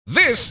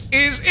This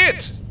is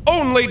it!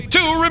 Only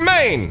two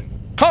remain!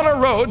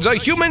 Connor Rhodes, a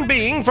human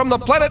being from the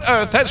planet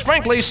Earth, has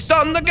frankly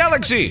stunned the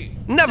galaxy.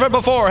 Never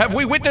before have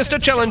we witnessed a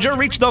challenger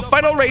reach the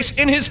final race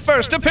in his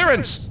first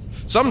appearance.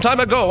 Some time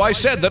ago I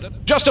said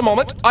that, just a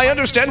moment, I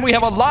understand we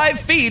have a live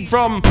feed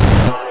from...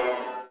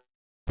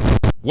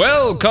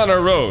 Well,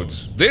 Connor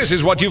Rhodes, this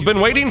is what you've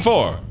been waiting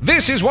for.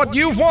 This is what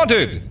you've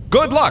wanted.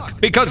 Good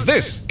luck, because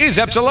this is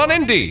Epsilon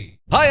Indy.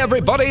 Hi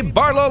everybody,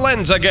 Barlow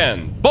Lenz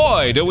again.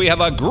 Boy, do we have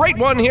a great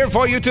one here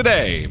for you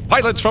today.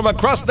 Pilots from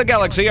across the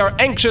galaxy are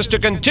anxious to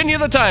continue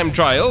the time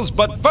trials,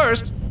 but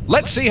first,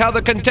 let's see how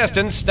the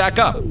contestants stack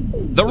up.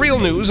 The real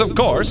news, of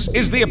course,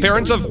 is the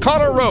appearance of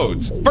Connor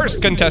Rhodes,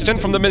 first contestant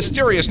from the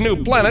mysterious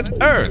new planet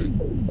Earth.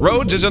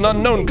 Rhodes is an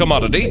unknown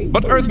commodity,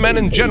 but Earthmen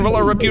in general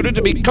are reputed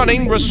to be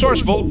cunning,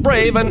 resourceful,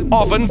 brave, and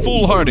often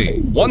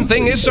foolhardy. One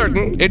thing is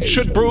certain, it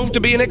should prove to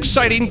be an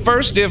exciting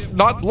first, if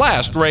not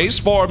last, race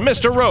for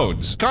Mr.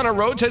 Rhodes. Connor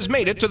Rhodes has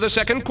made it to the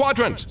second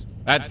quadrant.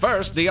 At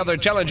first, the other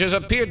challengers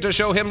appeared to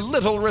show him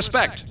little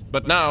respect,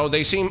 but now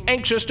they seem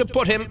anxious to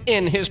put him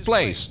in his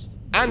place.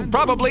 And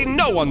probably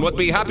no one would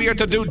be happier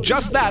to do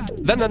just that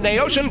than the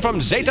Neotian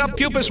from Zeta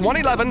Pupus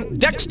 111,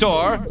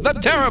 Dextor the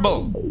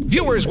Terrible.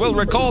 Viewers will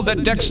recall that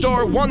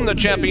Dextor won the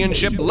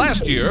championship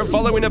last year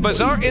following a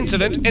bizarre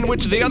incident in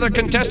which the other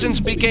contestants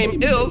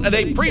became ill at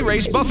a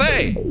pre-race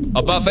buffet.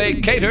 A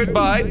buffet catered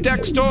by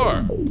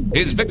Dextor.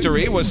 His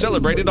victory was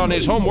celebrated on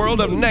his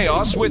homeworld of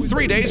Neos with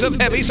 3 days of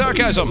heavy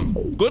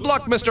sarcasm. Good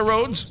luck, Mr.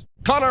 Rhodes.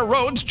 Connor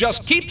Rhodes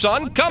just keeps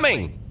on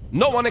coming.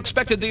 No one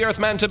expected the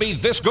Earthman to be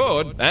this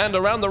good, and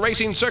around the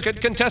racing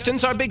circuit,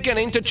 contestants are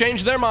beginning to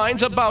change their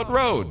minds about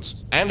Rhodes.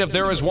 And if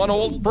there is one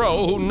old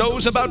pro who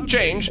knows about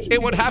change,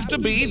 it would have to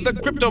be the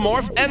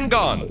cryptomorph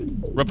Engon.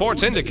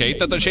 Reports indicate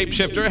that the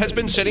shapeshifter has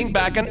been sitting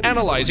back and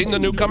analyzing the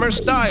newcomer's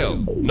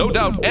style. No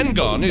doubt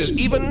Engon is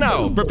even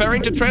now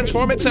preparing to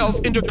transform itself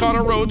into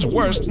Connor Rhodes'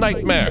 worst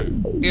nightmare.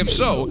 If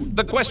so,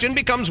 the question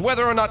becomes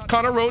whether or not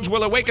Connor Rhodes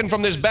will awaken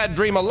from this bad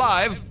dream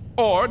alive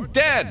or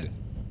dead.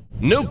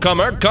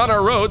 Newcomer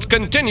Connor Rhodes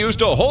continues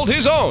to hold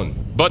his own.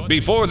 But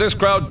before this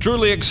crowd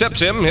truly accepts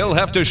him, he'll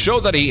have to show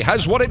that he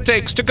has what it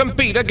takes to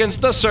compete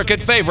against the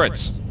circuit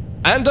favorites.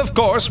 And of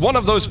course, one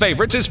of those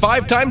favorites is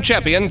five-time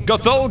champion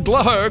Guthul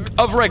Glahurg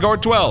of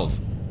Regor 12.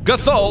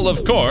 Guthul,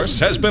 of course,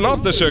 has been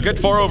off the circuit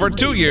for over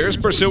 2 years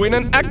pursuing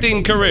an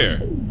acting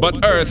career.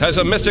 But Earth has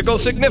a mystical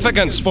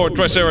significance for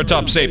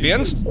Triceratops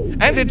sapiens,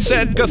 and it's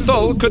said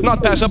Guthul could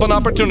not pass up an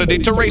opportunity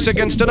to race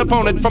against an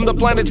opponent from the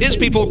planet his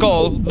people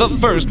call the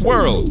First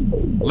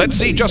World. Let's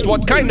see just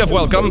what kind of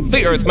welcome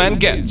the Earthman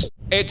gets.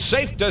 It's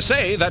safe to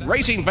say that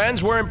racing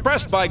fans were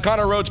impressed by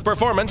Connor Rhodes'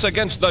 performance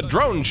against the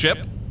drone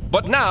ship,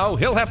 but now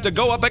he'll have to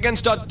go up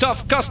against a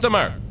tough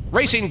customer.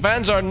 Racing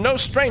fans are no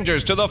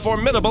strangers to the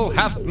formidable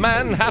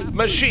half-man,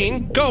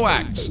 half-machine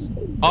Coax.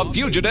 A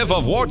fugitive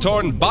of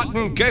war-torn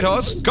Baton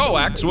Gatos,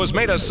 Coax was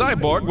made a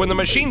cyborg when the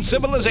machine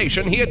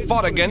civilization he had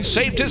fought against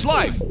saved his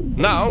life.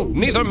 Now,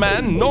 neither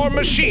man nor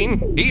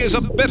machine, he is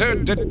a bitter,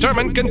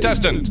 determined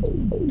contestant.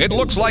 It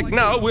looks like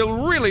now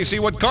we'll really see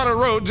what Connor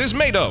Rhodes is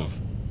made of.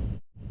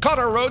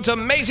 Connor Rhodes'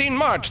 amazing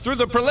march through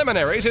the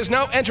preliminaries is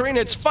now entering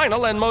its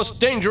final and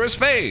most dangerous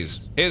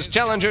phase. His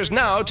challengers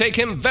now take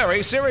him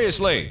very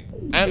seriously.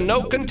 And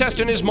no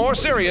contestant is more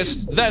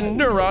serious than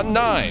Neuron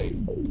 9.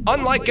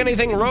 Unlike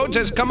anything Rhodes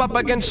has come up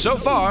against so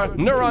far,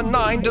 Neuron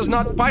 9 does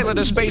not pilot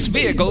a space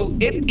vehicle,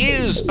 it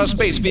is a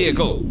space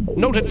vehicle.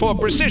 Noted for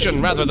precision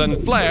rather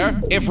than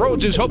flair, if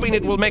Rhodes is hoping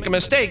it will make a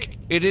mistake,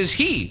 it is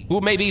he who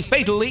may be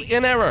fatally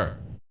in error.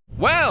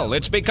 Well,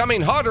 it's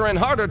becoming harder and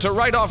harder to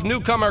write off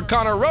newcomer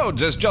Connor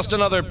Rhodes as just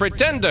another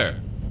pretender.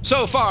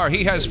 So far,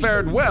 he has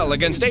fared well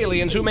against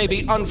aliens who may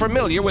be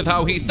unfamiliar with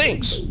how he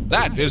thinks.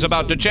 That is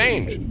about to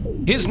change.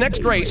 His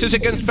next race is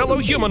against fellow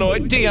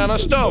humanoid Tiana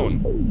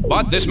Stone.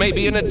 But this may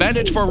be an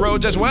advantage for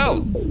Rhodes as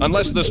well,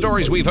 unless the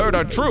stories we've heard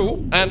are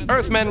true, and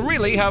Earthmen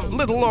really have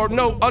little or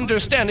no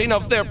understanding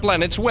of their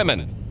planet's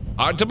women.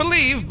 Hard to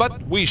believe,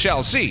 but we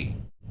shall see.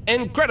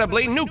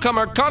 Incredibly,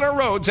 newcomer Connor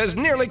Rhodes has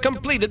nearly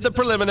completed the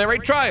preliminary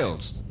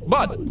trials.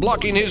 But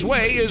blocking his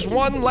way is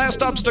one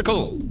last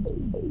obstacle.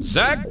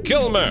 Zach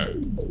Kilmer.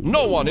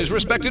 No one is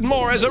respected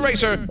more as a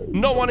racer.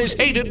 No one is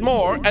hated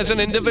more as an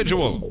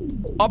individual.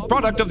 A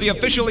product of the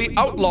officially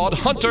outlawed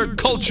hunter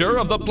culture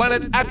of the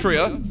planet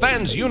Atria,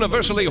 fans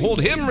universally hold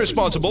him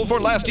responsible for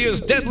last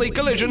year's deadly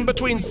collision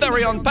between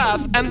Therion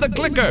Path and the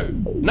Clicker.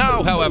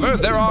 Now, however,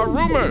 there are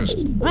rumors.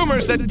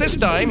 Rumors that this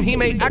time he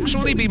may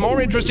actually be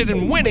more interested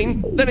in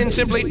winning than in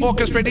simply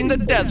orchestrating the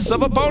deaths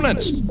of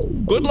opponents.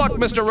 Good luck,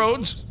 Mr.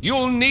 Rhodes.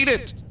 You'll need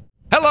it.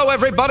 Hello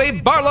everybody,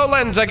 Barlow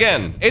Lenz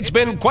again. It's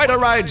been quite a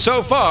ride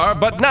so far,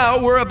 but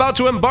now we're about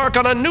to embark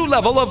on a new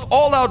level of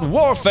all-out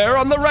warfare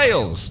on the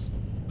rails.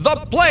 The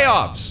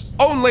playoffs!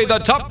 Only the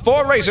top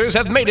 4 racers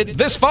have made it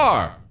this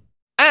far.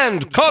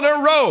 And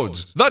Connor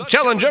Rhodes, the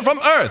challenger from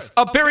Earth,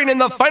 appearing in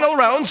the final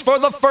rounds for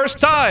the first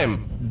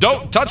time.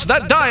 Don't touch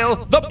that dial,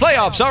 the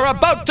playoffs are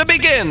about to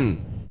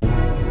begin.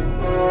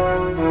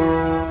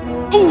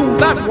 Ooh,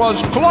 that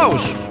was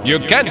close. You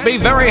can't be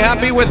very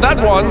happy with that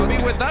one.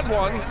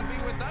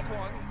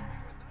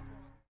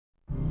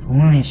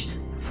 Foolish,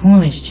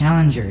 foolish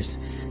challengers.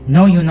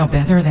 Know you no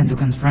better than to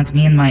confront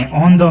me in my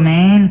own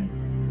domain?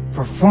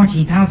 For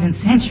 40,000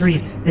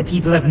 centuries, the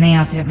people of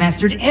Neos have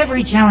mastered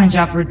every challenge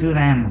offered to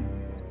them.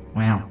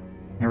 Well,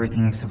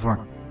 everything except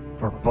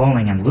for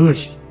bowling and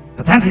luge.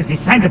 But that is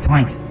beside the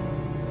point.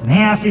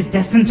 Neos is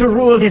destined to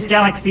rule this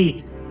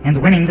galaxy,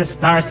 and winning the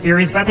Star Sphere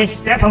is but a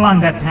step along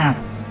that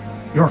path.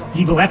 Your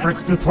feeble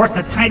efforts to thwart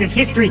the tide of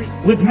history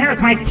would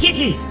merit my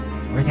pity,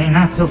 were they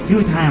not so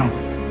futile.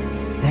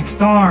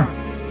 Dextor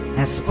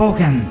has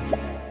spoken.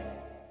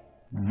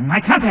 My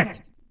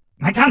contact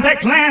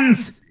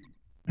lands!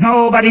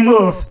 Nobody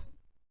move!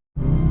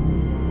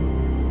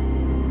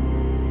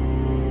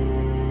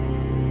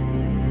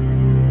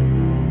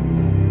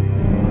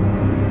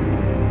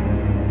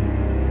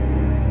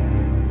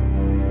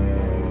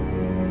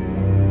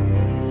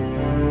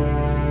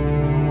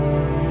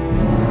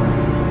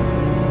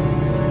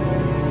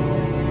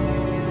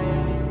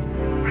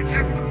 I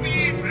can't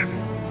believe this!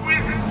 Who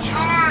is in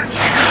charge?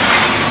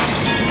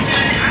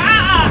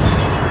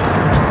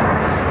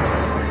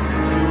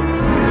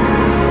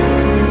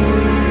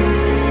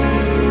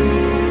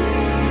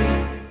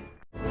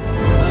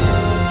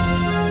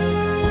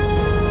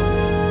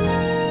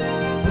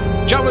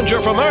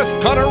 Challenger from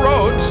Earth, Connor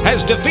Rhodes,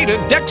 has defeated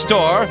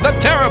Dextor the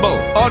Terrible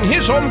on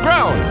his home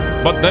ground.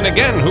 But then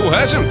again, who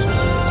hasn't?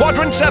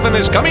 Quadrant 7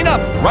 is coming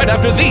up right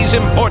after these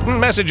important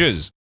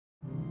messages.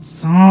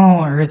 So,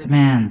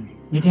 Earthman,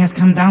 it has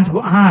come down to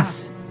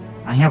us.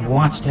 I have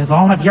watched as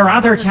all of your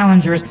other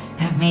challengers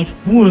have made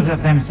fools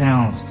of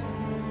themselves.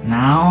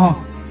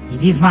 Now,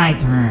 it is my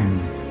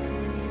turn.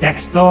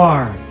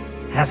 Dextor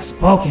has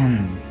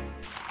spoken.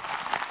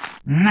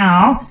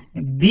 Now,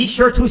 be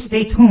sure to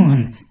stay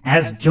tuned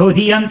as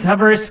Jody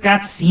uncovers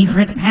Scott's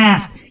secret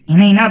past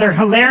in another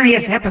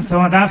hilarious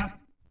episode of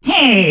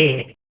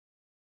Hey!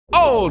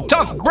 Oh,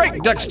 tough break,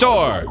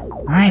 Dextor!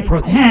 I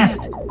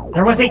protest.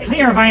 There was a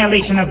clear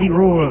violation of the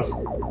rules.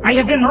 I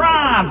have been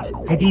robbed!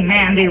 I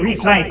demand a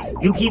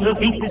reflight. You people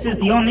think this is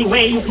the only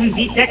way you can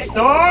beat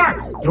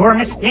Dextor? You're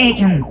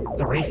mistaken.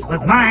 The race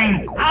was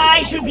mine.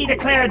 I should be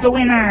declared the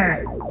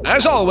winner.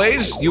 As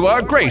always, you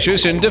are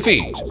gracious in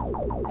defeat.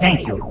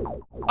 Thank you.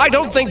 I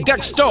don't think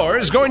Dextor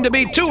is going to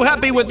be too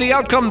happy with the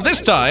outcome this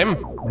time.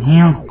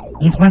 Well,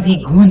 it was a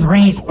good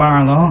race,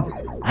 Barlow.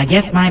 I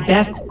guess my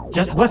best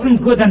just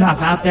wasn't good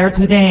enough out there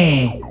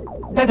today.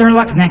 Better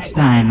luck next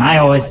time, I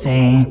always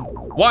say.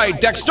 Why,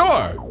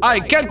 Dextor, I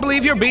can't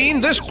believe you're being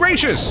this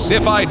gracious.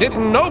 If I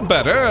didn't know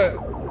better...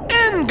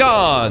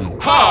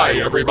 Engon! Hi,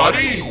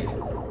 everybody!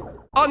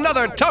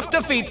 Another tough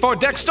defeat for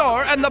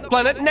Dextor and the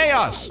planet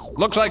Neos.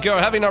 Looks like you're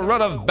having a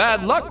run of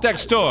bad luck,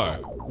 Dextor.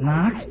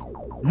 Luck?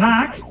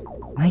 Luck?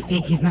 My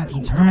fate is not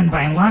determined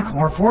by luck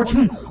or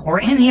fortune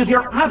or any of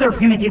your other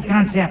primitive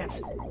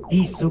concepts.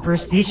 These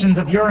superstitions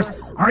of yours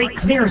are a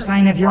clear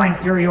sign of your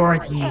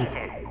inferiority.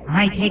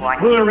 I take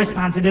full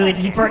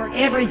responsibility for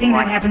everything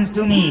that happens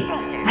to me.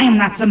 I am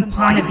not some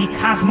pawn of the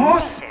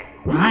cosmos.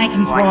 I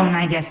control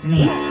my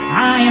destiny.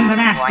 I am the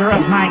master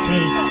of my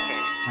fate.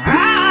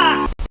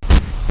 Ah!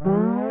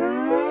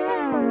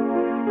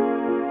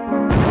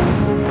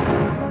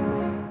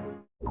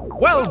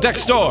 Well,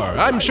 Dextor,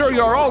 I'm sure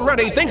you're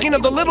already thinking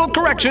of the little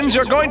corrections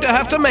you're going to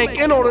have to make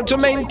in order to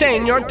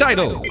maintain your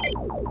title.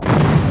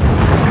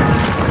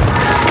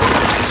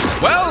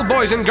 Well,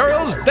 boys and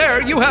girls,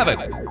 there you have it.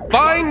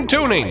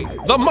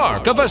 Fine-tuning, the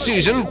mark of a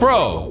seasoned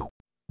pro.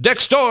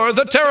 Dextor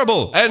the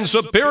Terrible and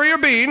superior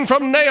being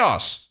from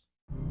Neos.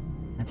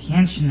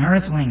 Attention,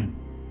 Earthling.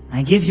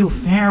 I give you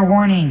fair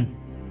warning.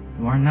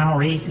 You are now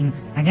racing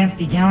against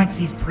the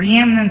galaxy's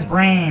preeminent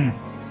brain.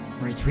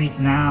 Retreat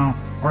now,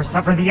 or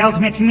suffer the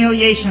ultimate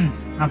humiliation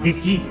of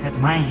defeat at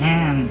my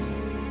hands.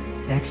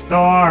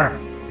 Dextor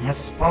has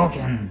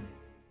spoken.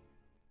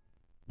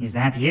 Is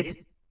that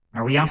it?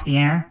 Are we off the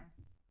air?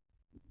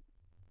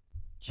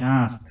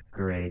 Just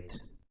great.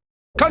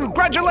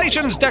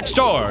 Congratulations,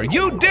 Dextor!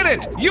 You did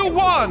it! You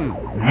won!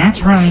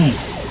 Naturally.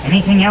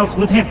 Anything else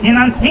would have been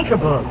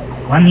unthinkable.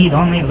 One need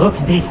only look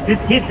at a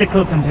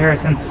statistical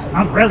comparison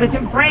of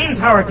relative brain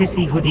power to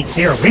see who the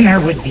clear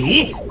winner would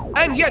be.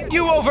 And yet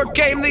you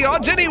overcame the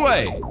odds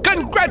anyway!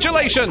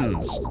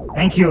 Congratulations!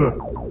 Thank you.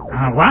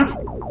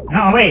 What?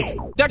 No, wait.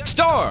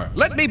 Dextor,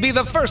 let me be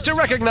the first to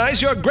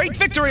recognize your great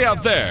victory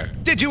out there!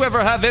 Did you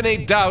ever have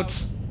any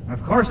doubts?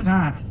 Of course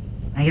not.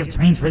 I have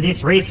trained for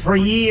this race for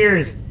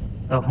years.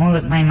 The whole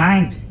of my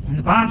mind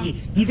and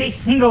body is a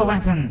single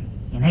weapon.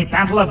 In a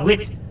battle of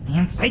wits, I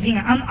am fighting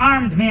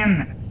unarmed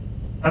men.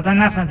 But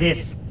enough of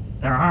this.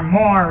 There are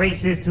more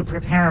races to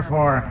prepare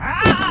for.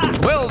 Ah!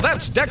 Well,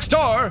 that's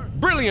Dextor!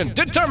 Brilliant,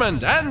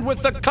 determined, and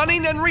with the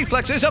cunning and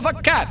reflexes of a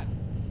cat!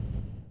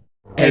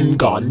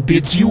 Engon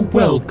bids you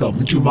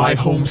welcome to my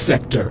home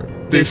sector.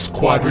 This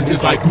quadrant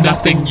is like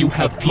nothing you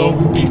have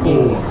flown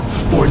before,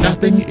 for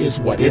nothing is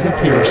what it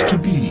appears to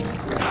be.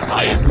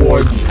 I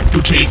warn you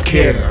to take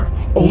care.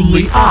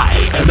 Only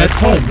I am at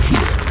home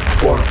here.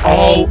 For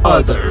all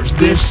others,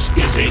 this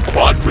is a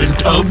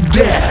quadrant of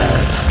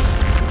death.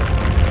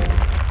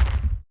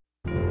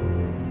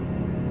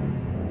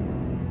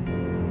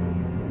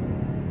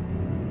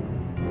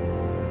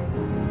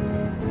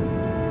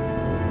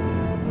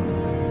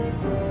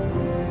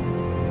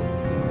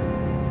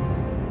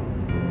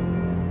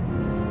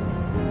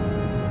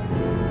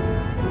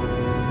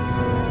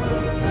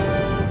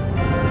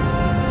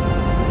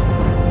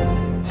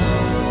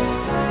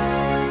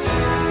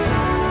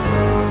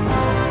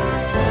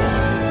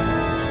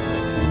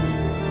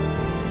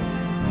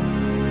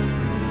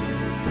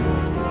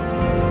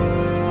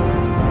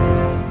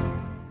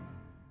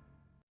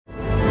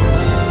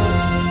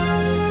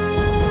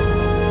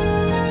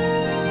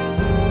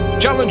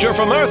 challenger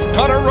from Earth,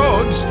 Connor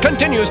Rhodes,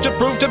 continues to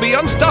prove to be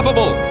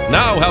unstoppable.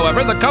 Now,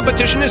 however, the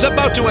competition is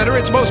about to enter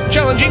its most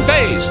challenging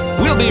phase.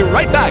 We'll be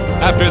right back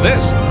after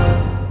this.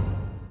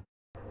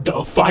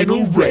 The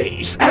final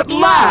race, at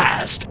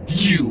last!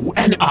 You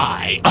and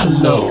I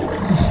alone.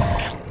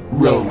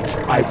 Rhodes,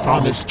 I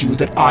promised you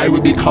that I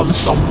would become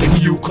something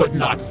you could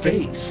not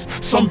face,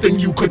 something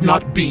you could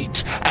not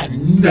beat,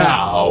 and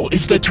now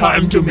is the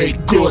time to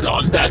make good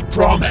on that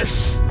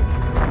promise.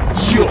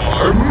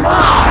 You're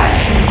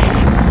mine!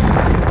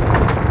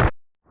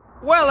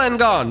 Well,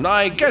 Engon,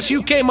 I guess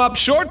you came up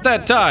short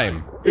that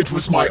time. It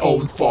was my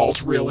own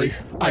fault, really.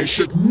 I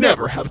should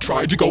never have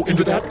tried to go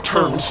into that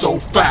turn so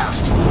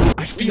fast.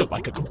 I feel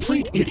like a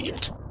complete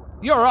idiot.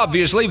 You're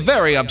obviously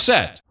very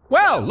upset.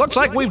 Well, looks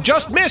like we've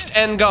just missed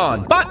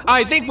Engon, but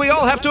I think we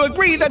all have to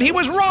agree that he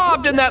was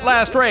robbed in that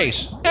last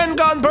race.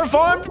 Engon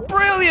performed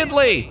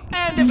brilliantly,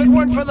 and if it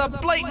weren't for the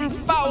blatant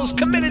fouls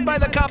committed by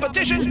the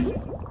competition...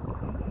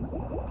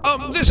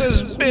 this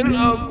has been,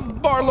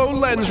 Barlow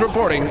Lens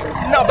reporting.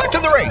 Now back to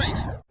the race.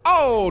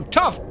 Oh,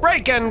 tough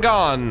break,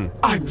 Engon.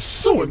 I'm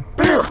so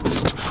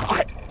embarrassed.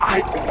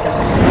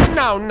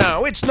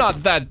 Now, it's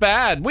not that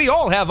bad. We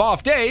all have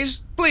off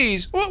days.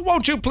 Please,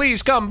 won't you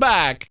please come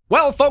back?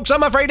 Well, folks,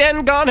 I'm afraid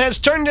Engon has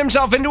turned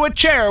himself into a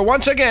chair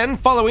once again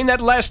following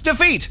that last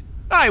defeat.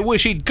 I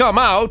wish he'd come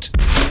out.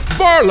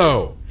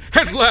 Barlow!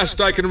 At last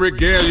I can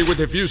regale you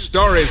with a few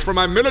stories from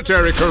my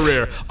military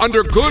career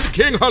under good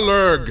King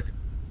Halurg.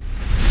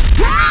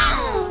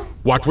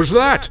 What was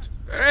that?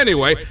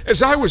 Anyway,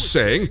 as I was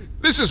saying,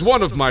 this is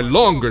one of my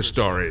longer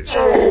stories.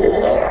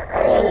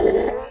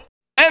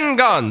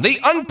 Engon, the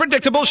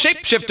unpredictable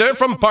shapeshifter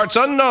from parts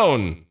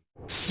unknown.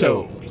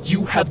 So,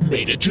 you have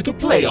made it to the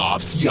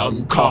playoffs,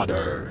 young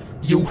Connor.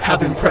 You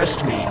have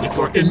impressed me with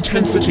your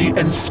intensity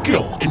and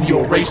skill in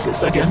your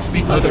races against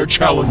the other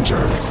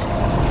challengers.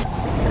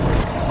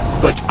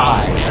 But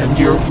I am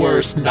your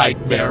worst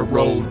nightmare,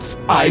 Rhodes.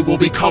 I will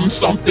become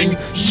something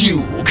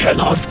you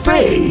cannot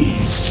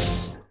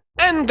face.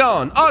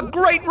 Engon, a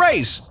great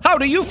race. How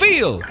do you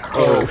feel?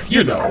 Oh,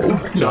 you know,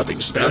 nothing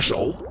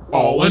special.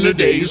 All in a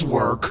day's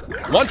work.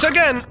 Once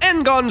again,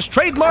 Engon's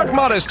trademark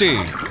modesty.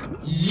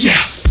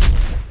 Yes!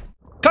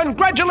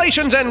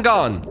 Congratulations,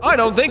 Engon! I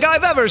don't think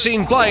I've ever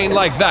seen flying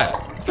like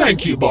that.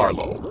 Thank you,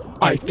 Barlow.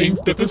 I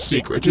think that the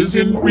secret is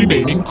in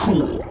remaining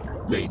cool,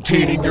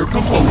 maintaining your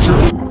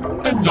composure,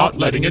 and not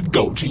letting it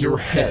go to your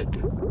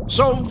head.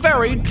 So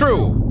very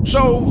true.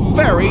 So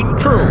very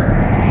true.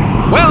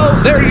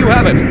 Well, there you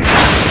have it.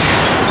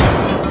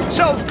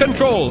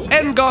 Self-control,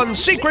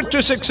 Engon's secret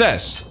to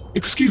success.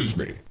 Excuse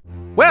me.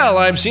 Well,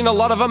 I've seen a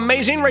lot of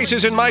amazing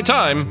races in my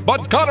time,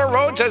 but Connor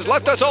Rhodes has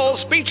left us all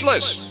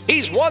speechless.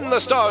 He's won the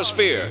Star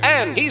Sphere,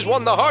 and he's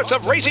won the hearts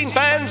of racing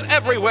fans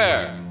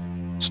everywhere.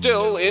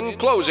 Still, in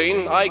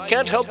closing, I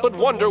can't help but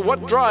wonder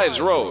what drives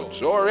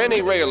Rhodes, or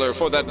any railer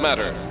for that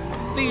matter.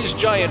 These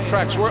giant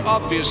tracks were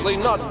obviously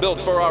not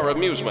built for our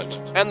amusement,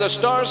 and the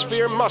Star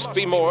Sphere must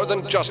be more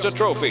than just a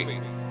trophy.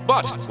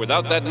 But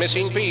without that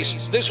missing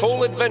piece, this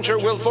whole adventure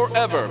will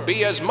forever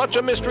be as much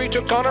a mystery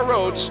to Connor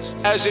Rhodes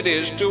as it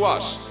is to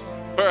us.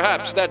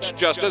 Perhaps that's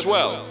just as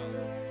well.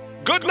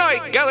 Good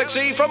night,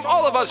 Galaxy, from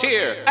all of us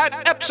here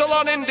at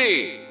Epsilon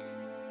Indy.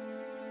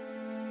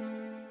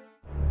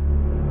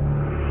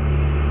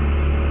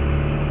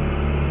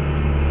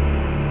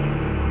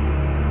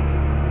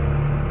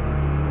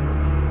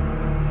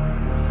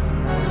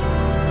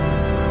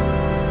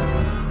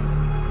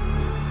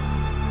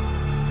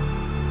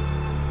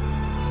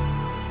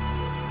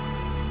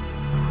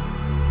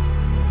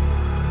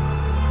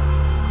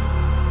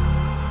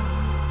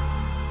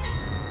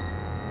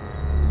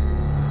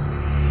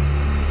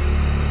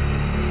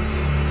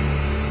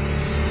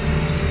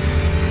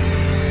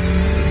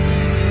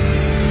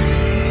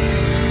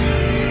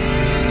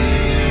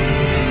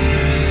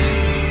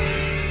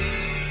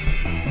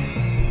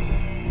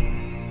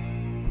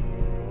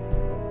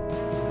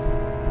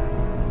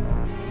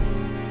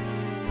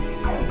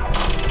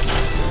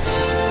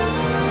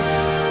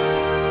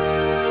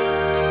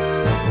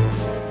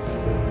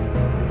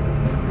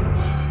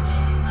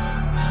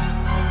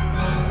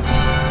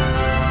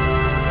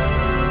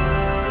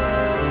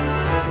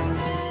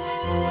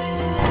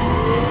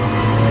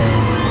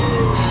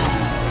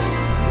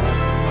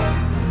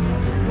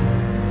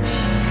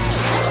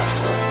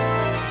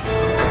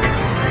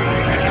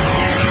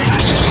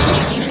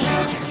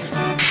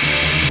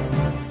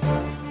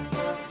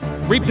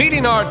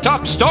 Repeating our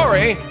top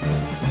story,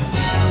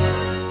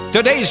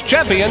 today's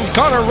champion,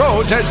 Connor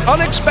Rhodes, has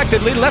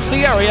unexpectedly left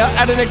the area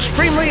at an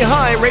extremely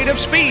high rate of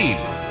speed.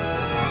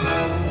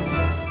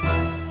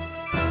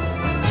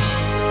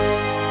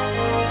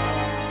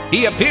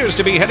 He appears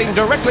to be heading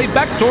directly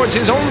back towards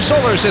his own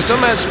solar system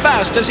as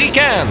fast as he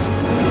can.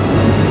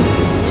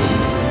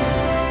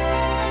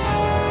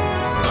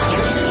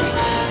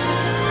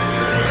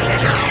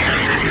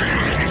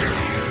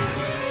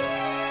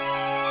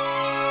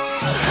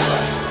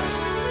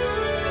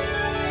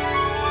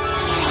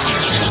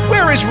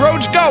 Where is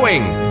Rhodes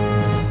going?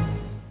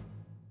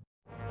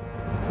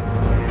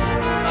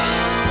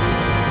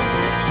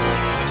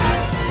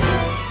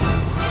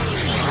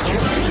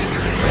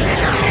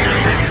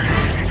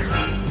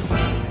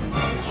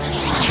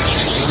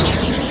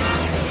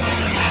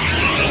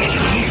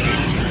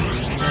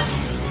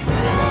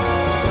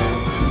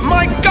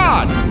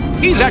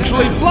 He's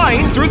actually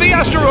flying through the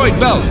asteroid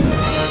belt!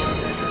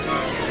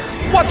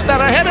 What's that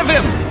ahead of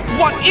him?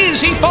 What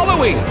is he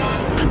following?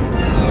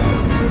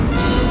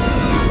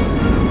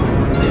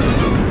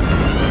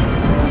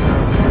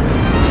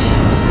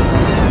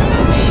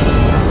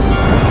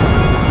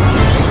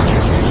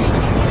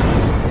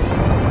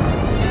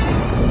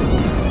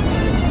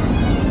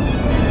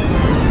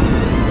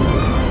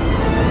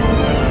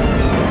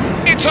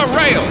 It's a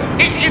rail!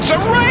 It's a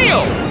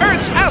rail!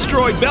 Earth's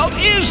asteroid belt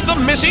is the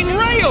missing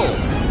rail!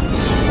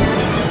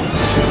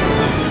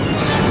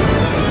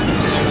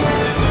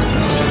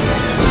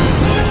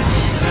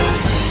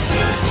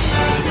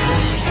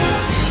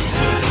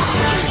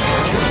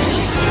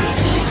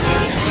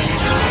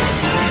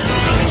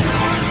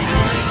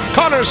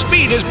 Connor's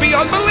speed is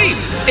beyond belief!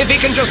 If he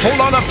can just hold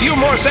on a few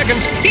more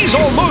seconds, he's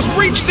almost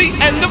reached the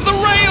end of the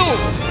rail!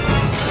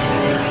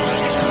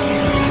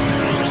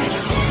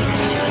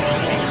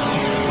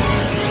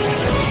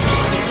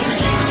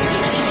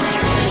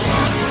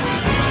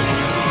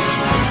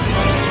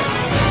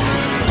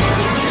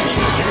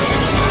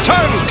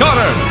 Turn,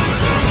 Connor!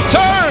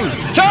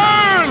 Turn! Turn!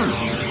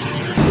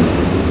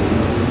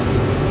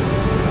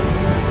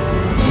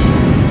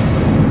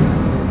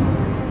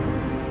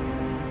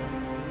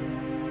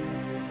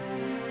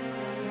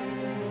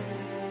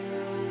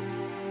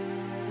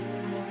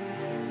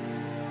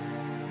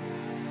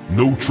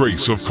 No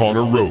trace of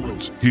Connor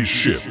Rhodes, his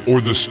ship, or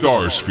the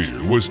star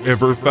sphere was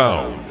ever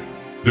found.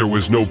 There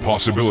was no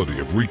possibility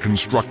of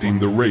reconstructing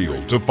the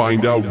rail to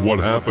find out what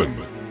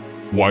happened.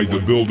 Why the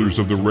builders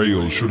of the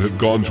rail should have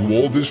gone to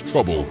all this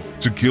trouble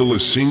to kill a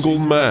single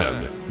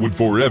man would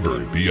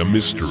forever be a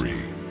mystery.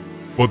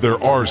 But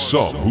there are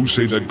some who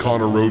say that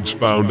Connor Rhodes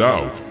found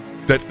out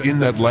that in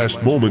that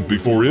last moment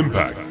before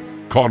impact,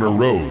 Connor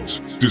Rhodes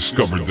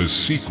discovered the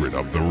secret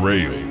of the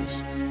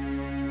rails.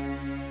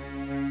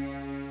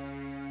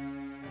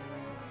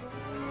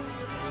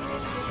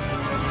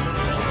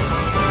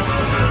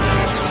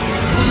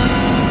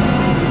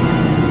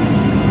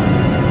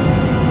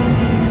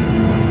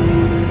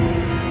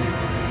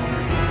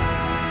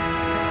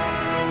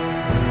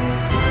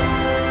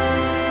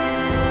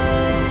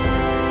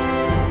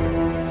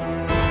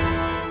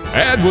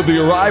 And with the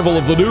arrival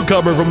of the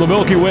newcomer from the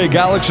Milky Way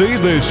galaxy,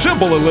 the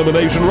simple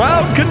elimination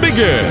round can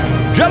begin.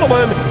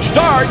 Gentlemen,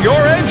 start your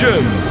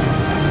engines!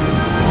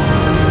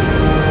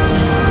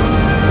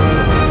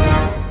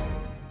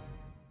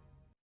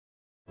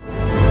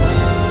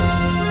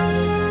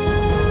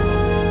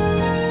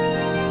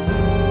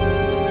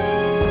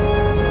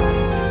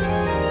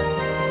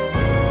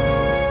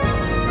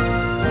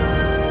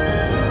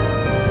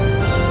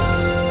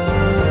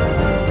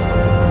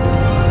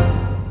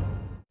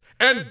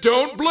 And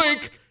don't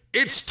blink!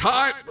 It's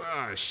time.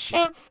 Ah,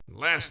 shit.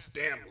 Last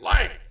damn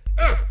light.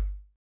 Ugh.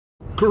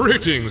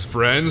 Greetings,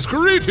 friends,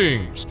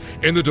 greetings!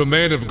 In the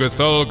domain of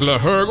Gathul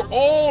Glaherg,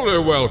 all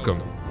are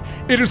welcome.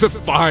 It is a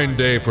fine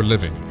day for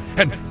living,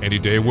 and any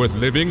day worth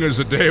living is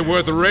a day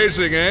worth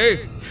racing, eh?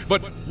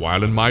 But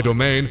while in my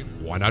domain,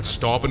 why not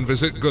stop and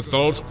visit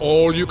Gathul's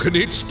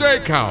all-you-can-eat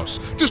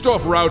steakhouse, just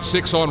off Route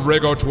 6 on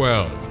Rego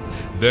 12.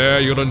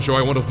 There you'll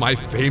enjoy one of my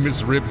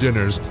famous rib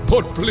dinners,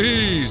 but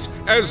please,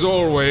 as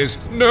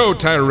always, no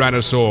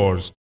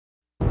tyrannosaurs.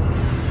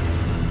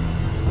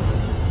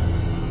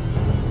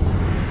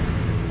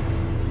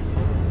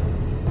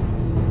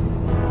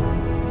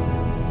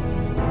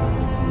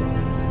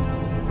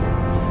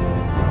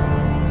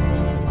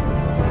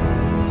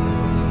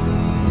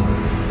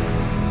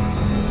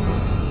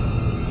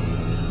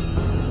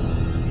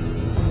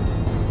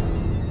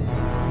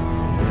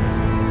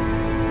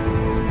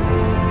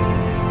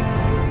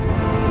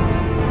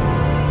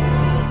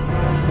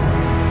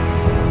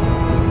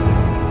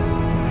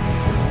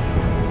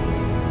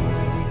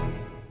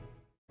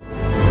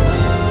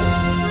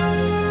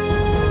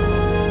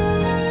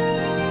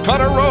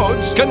 Connor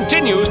Rhodes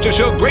continues to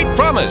show great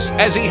promise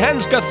as he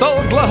hands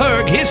Gathul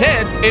Glaherg his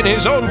head in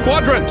his own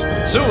quadrant.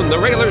 Soon the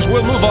Railers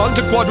will move on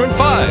to Quadrant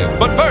 5.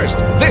 But first,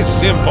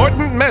 this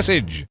important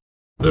message.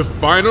 The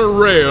final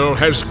rail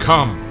has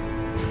come.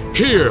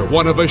 Here,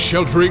 one of us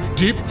shall drink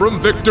deep from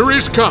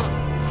victory's cup.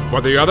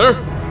 For the other,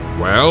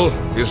 well,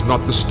 is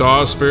not the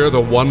star sphere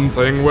the one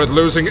thing worth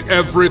losing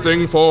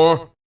everything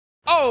for?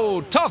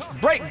 Oh, tough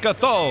break,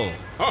 Gathul!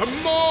 A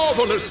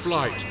marvelous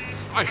flight!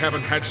 I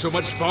haven't had so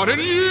much fun in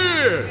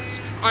years!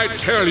 I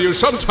tell you,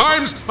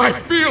 sometimes I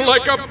feel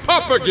like a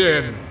pup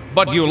again!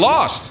 But you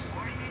lost!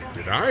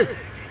 Did I?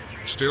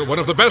 Still one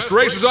of the best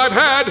races I've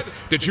had!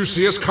 Did you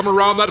see us come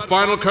around that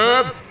final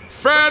curve?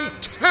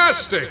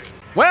 Fantastic!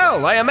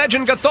 Well, I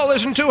imagine Gathul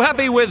isn't too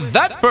happy with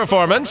that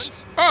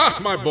performance. Ah,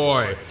 my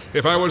boy,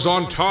 if I was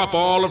on top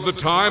all of the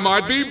time,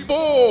 I'd be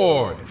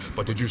bored.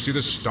 But did you see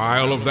the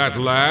style of that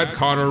lad,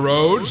 Connor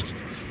Rhodes?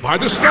 By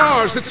the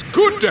stars, it's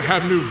good to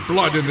have new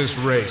blood in this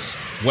race.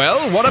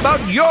 Well, what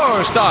about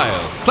your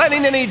style?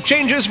 Planning any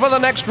changes for the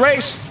next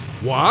race?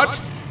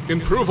 What?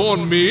 Improve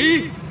on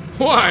me?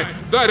 Why,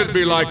 that'd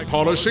be like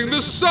polishing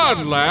the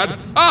sun, lad.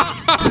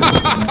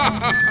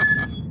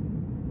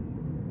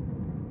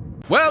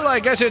 Well, I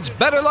guess it's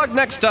better luck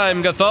next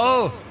time,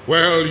 Gathol.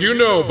 Well, you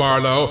know,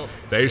 Barlow,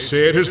 they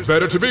say it is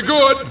better to be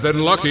good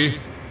than lucky.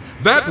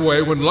 That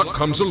way, when luck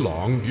comes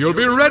along, you'll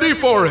be ready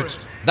for it.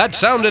 That's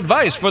sound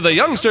advice for the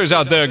youngsters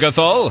out there,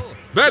 Gathol.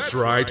 That's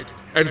right.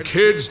 And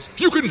kids,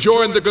 you can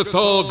join the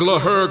Gathol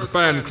Glahurg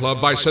fan club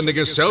by sending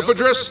a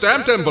self-addressed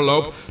stamped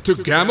envelope to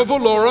Gamma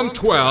Valorum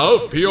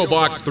 12, P.O.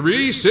 Box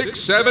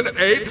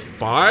 3678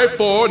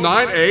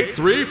 5498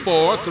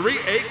 34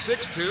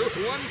 3862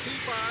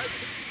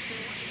 2564.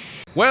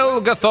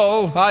 Well,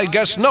 Gathol, I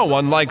guess no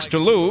one likes to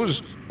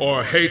lose.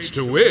 Or hates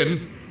to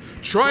win.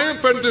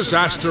 Triumph and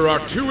disaster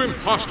are two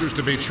imposters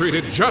to be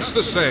treated just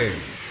the same.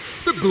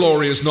 The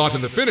glory is not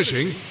in the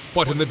finishing,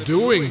 but in the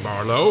doing,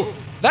 Barlow.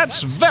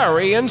 That's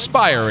very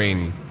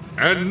inspiring.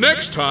 And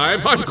next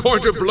time, I'm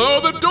going to blow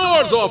the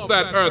doors off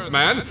that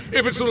Earthman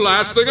if it's the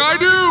last thing I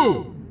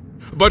do.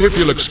 But if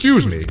you'll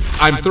excuse me,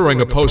 I'm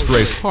throwing a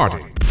post-race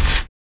party.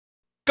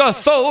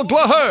 Gathol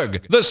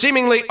Glahurg, the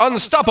seemingly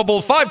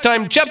unstoppable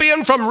 5-time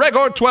champion from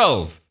Regor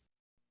 12.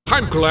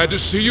 I'm glad to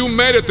see you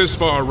made it this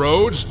far,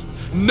 Rhodes.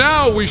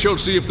 Now we shall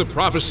see if the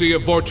prophecy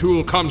of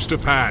Vortul comes to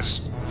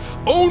pass.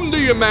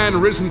 Only a man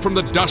risen from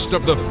the dust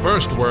of the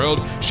first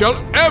world shall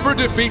ever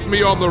defeat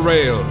me on the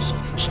rails.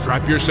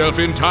 Strap yourself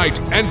in tight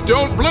and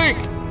don't blink.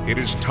 It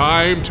is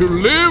time to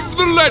live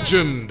the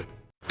legend.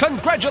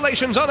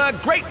 Congratulations on a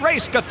great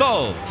race,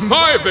 Gathol.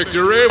 My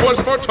victory was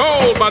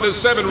foretold by the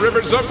 7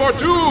 rivers of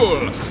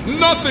Vortul.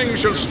 Nothing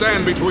shall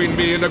stand between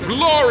me and a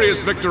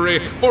glorious victory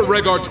for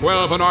Regor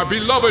 12 and our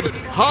beloved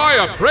High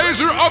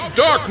Appraiser of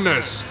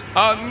Darkness.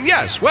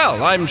 Yes,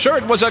 well, I'm sure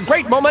it was a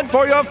great moment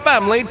for your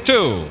family,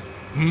 too.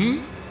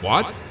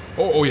 What?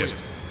 Oh, yes.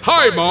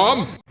 Hi,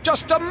 Mom!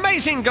 Just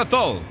amazing,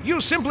 Gathol! You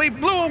simply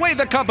blew away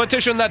the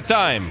competition that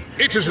time!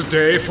 It is a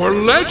day for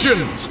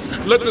legends!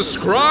 Let the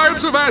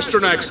scribes of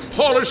Astronax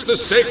polish the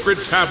sacred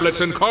tablets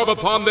and carve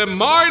upon them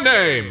my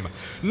name!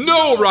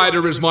 No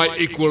rider is my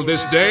equal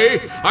this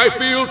day! I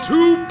feel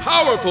too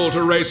powerful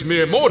to race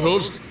mere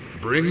mortals!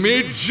 Bring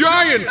me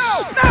giants!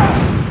 No!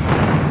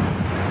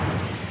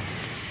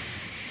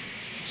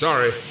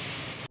 Sorry.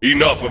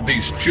 Enough of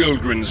these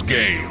children's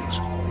games.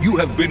 You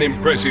have been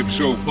impressive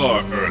so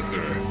far,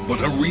 Earther,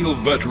 but a real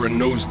veteran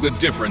knows the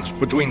difference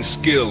between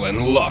skill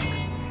and luck.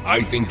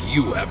 I think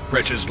you have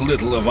precious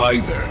little of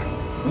either.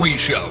 We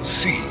shall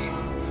see.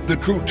 The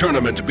true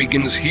tournament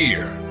begins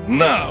here,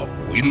 now,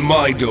 in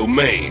my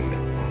domain.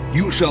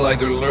 You shall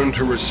either learn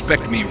to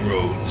respect me,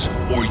 Rhodes,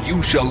 or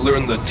you shall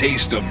learn the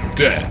taste of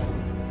death.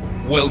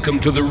 Welcome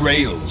to the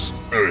rails,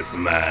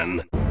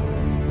 Earthman.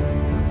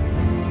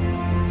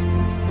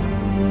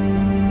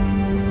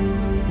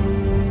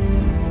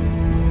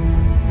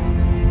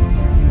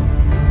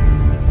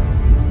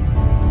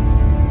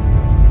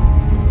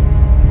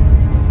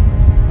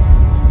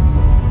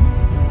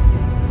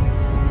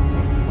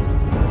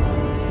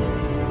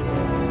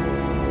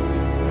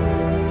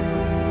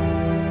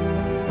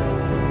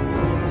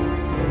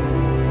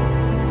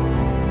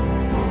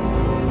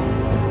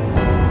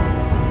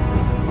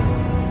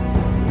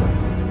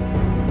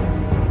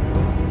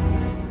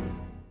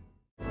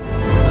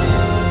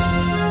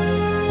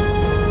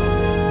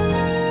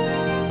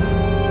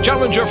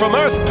 Challenger from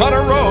Earth,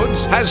 Connor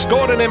Rhodes, has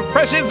scored an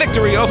impressive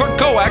victory over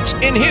Coax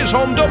in his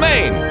home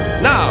domain.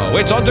 Now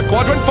it's on to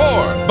Quadrant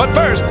 4. But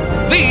first,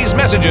 these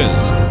messages.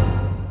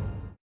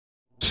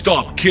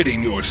 Stop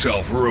kidding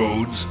yourself,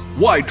 Rhodes.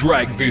 Why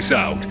drag this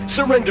out?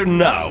 Surrender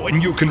now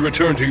and you can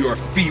return to your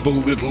feeble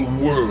little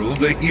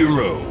world a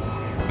hero.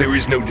 There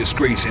is no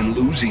disgrace in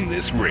losing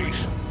this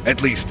race.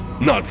 At least,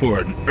 not for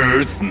an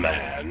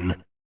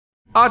Earthman.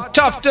 A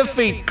tough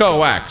defeat,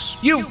 Coax.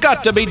 You've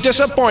got to be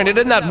disappointed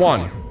in that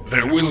one.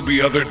 There will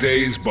be other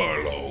days,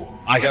 Barlow.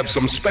 I have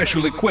some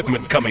special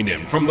equipment coming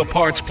in from the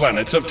parts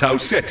planets of Tau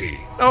Ceti.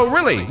 Oh,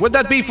 really? Would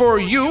that be for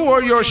you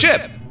or your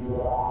ship?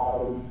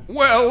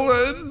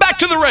 Well, back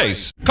to the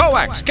race.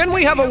 Coax, can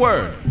we have a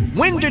word?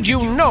 When did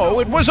you know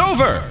it was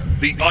over?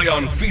 The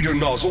ion feeder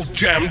nozzle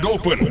jammed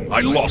open. I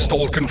lost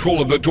all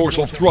control of the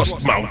dorsal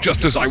thrust mount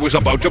just as I was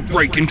about to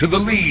break into the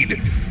lead.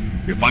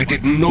 If I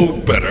didn't know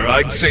better,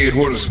 I'd say it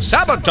was...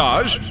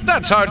 Sabotage?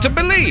 That's hard to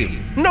believe.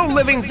 No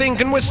living thing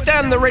can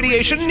withstand the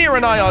radiation near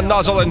an ion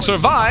nozzle and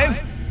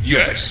survive.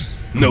 Yes,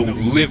 no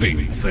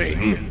living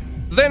thing.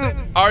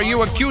 Then, are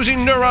you accusing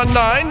Neuron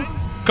 9?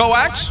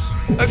 Coax?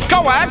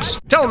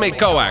 Coax? Tell me,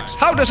 Coax,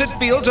 how does it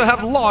feel to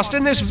have lost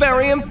in this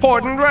very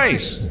important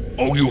race?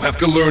 Oh, you have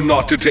to learn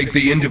not to take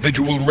the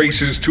individual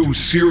races too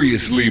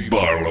seriously,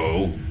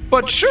 Barlow.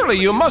 But surely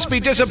you must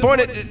be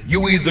disappointed.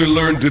 You either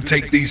learn to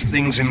take these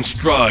things in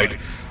stride,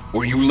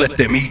 or you let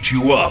them eat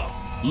you up.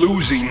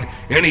 Losing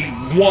any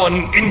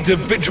one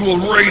individual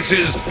race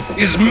is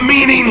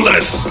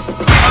meaningless!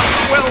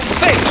 Well,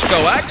 thanks,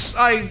 Coax.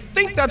 I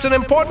think that's an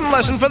important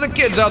lesson for the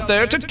kids out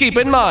there to keep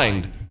in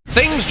mind.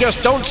 Things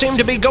just don't seem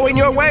to be going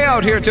your way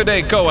out here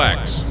today,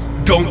 Coax.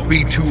 Don't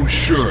be too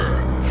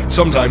sure.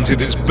 Sometimes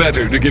it is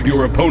better to give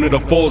your opponent a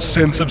false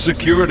sense of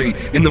security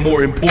in the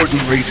more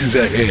important races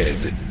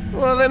ahead.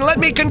 Well, then let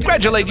me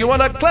congratulate you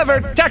on a clever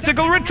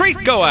tactical retreat,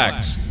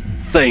 Coax.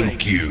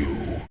 Thank you.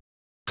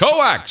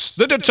 Coax,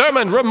 the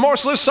determined,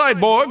 remorseless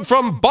cyborg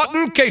from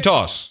Botan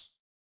Katos.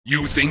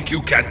 You think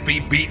you can't be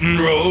beaten,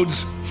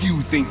 Rhodes?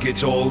 You think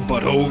it's all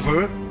but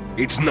over?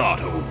 It's not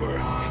over.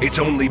 It's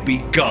only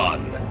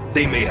begun.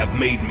 They may have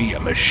made me a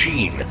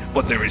machine,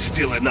 but there is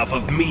still enough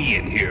of me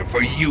in here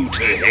for you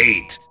to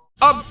hate.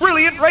 A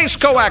brilliant race,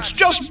 Coax,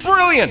 just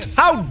brilliant!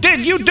 How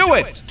did you do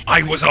it?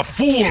 I was a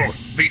fool!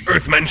 The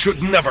Earthmen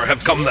should never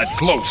have come that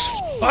close.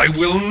 I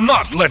will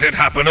not let it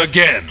happen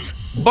again.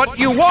 But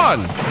you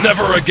won!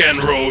 Never again,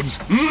 Rhodes.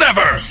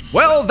 Never!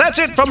 Well, that's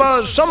it from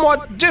a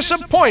somewhat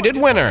disappointed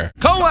winner.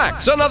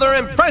 Coax, another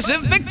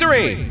impressive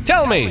victory!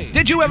 Tell me,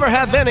 did you ever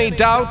have any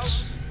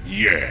doubts?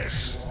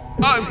 Yes.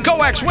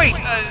 Coax, wait!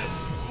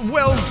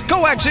 Well,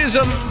 Coax is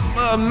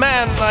a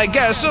man, I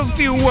guess, of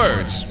few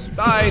words.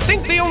 I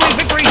think the only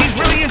victory he's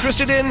really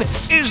interested in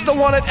is the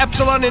one at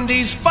Epsilon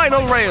Indy's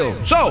final rail.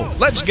 So,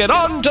 let's get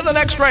on to the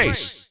next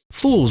race.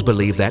 Fools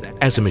believe that,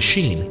 as a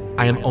machine,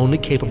 I am only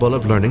capable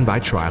of learning by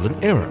trial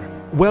and error.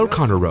 Well,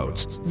 Connor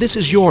Rhodes, this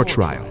is your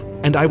trial,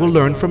 and I will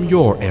learn from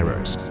your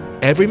errors.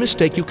 Every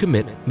mistake you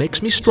commit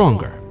makes me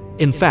stronger.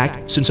 In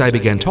fact, since I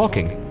began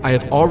talking, I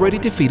have already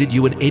defeated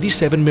you in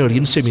 87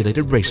 million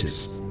simulated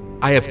races.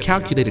 I have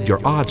calculated your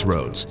odds,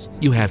 Rhodes.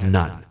 You have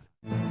none.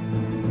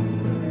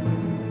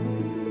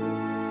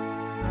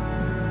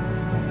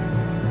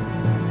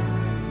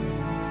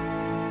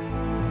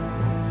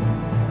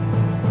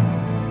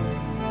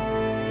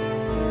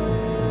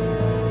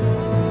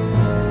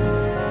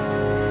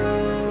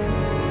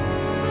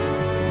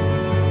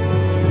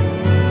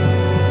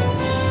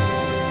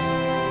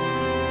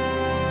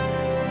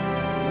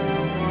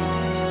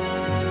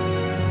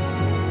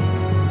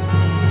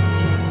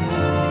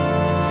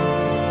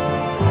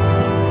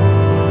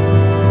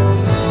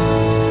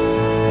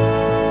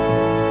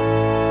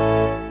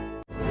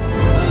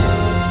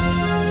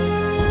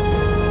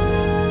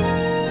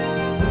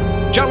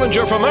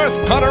 Challenger from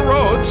Earth, Connor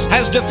Rhodes,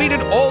 has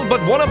defeated all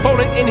but one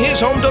opponent in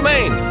his home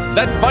domain.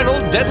 That final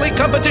deadly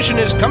competition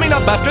is coming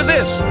up after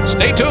this.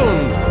 Stay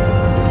tuned.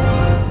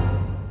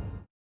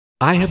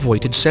 I have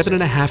waited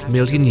 7.5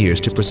 million years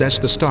to possess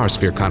the Star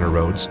Sphere, Connor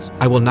Rhodes.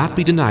 I will not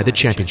be denied the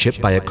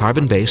championship by a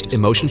carbon-based,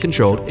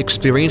 emotion-controlled,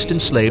 experienced,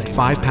 enslaved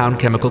 5-pound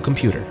chemical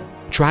computer.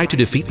 Try to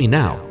defeat me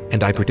now,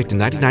 and I predict a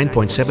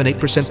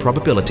 99.78%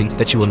 probability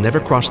that you will never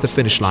cross the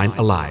finish line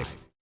alive.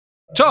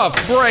 Tough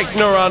break,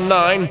 Neuron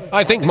 9.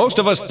 I think most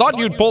of us thought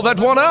you'd pull that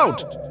one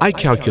out. I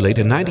calculate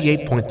a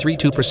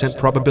 98.32%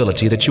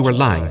 probability that you are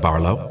lying,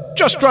 Barlow.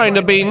 Just trying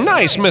to be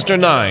nice, Mr.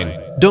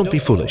 9. Don't be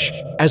foolish.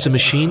 As a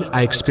machine,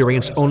 I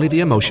experience only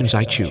the emotions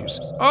I choose.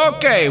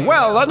 Okay,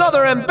 well,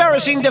 another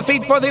embarrassing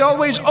defeat for the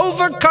always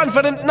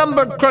overconfident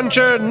number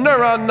cruncher,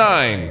 Neuron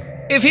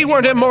 9. If he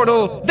weren't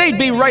immortal, they'd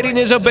be writing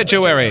his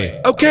obituary.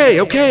 Okay.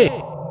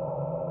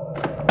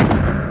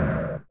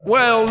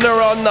 Well,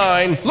 Neuron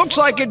 9, looks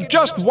like it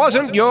just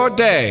wasn't your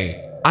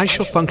day. I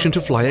shall function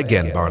to fly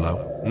again,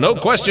 Barlow. No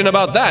question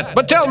about that,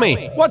 but tell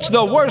me, what's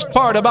the worst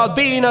part about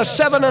being a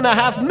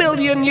 7.5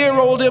 million year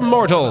old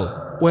immortal?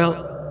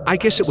 Well, I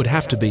guess it would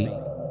have to be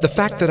the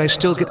fact that I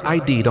still get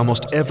ID'd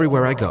almost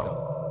everywhere I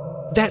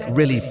go. That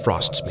really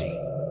frosts me.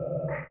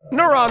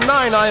 Neuron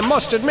 9, I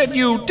must admit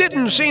you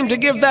didn't seem to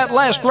give that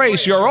last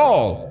race your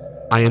all.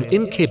 I am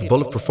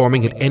incapable of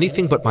performing at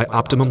anything but my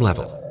optimum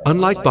level.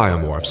 Unlike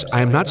biomorphs,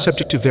 I am not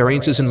subject to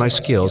variances in my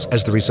skills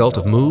as the result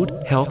of mood,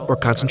 health, or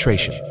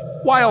concentration.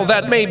 While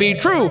that may be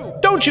true,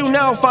 don't you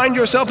now find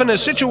yourself in a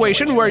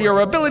situation where your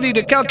ability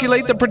to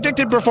calculate the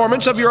predicted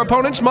performance of your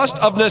opponents must,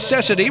 of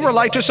necessity,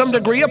 rely to some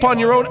degree upon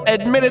your own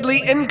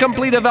admittedly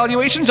incomplete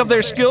evaluations of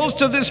their skills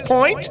to this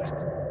point?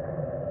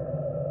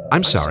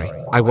 I'm sorry,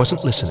 I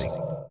wasn't listening.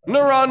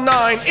 Neuron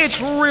 9,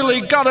 it's really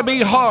gotta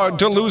be hard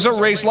to lose a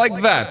race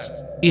like that.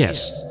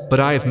 Yes, but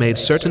I have made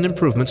certain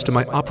improvements to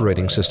my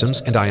operating systems,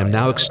 and I am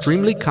now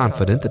extremely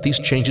confident that these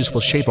changes will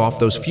shave off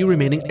those few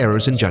remaining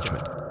errors in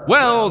judgment.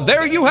 Well,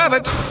 there you have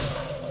it.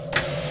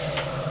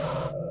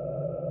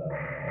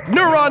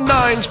 Neuron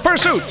 9's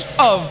pursuit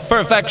of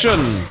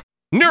perfection.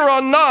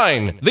 Neuron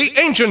 9, the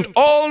ancient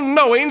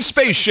all-knowing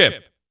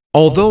spaceship.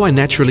 Although I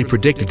naturally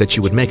predicted that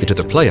you would make it to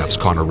the playoffs,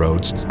 Connor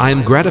Rhodes, I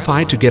am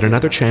gratified to get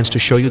another chance to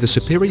show you the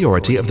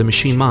superiority of the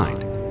machine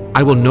mind.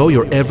 I will know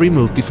your every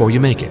move before you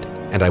make it,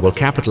 and I will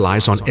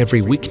capitalize on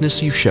every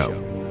weakness you show.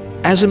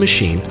 As a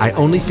machine, I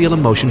only feel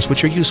emotions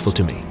which are useful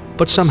to me,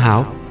 but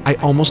somehow, I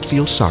almost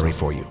feel sorry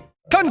for you.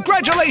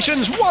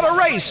 Congratulations, what a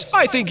race!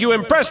 I think you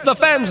impressed the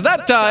fans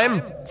that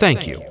time.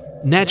 Thank you.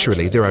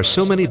 Naturally, there are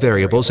so many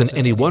variables in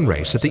any one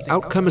race that the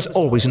outcome is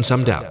always in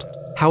some doubt.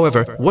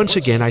 However, once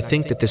again, I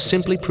think that this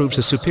simply proves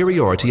the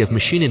superiority of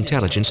machine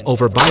intelligence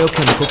over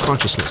biochemical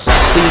consciousness. The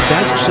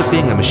advantages of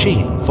being a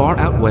machine far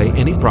outweigh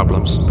any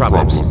problems.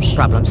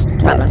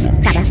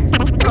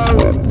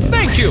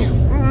 Thank you.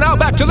 Now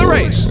back to the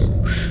race.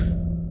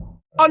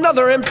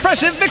 Another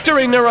impressive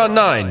victory, Neuron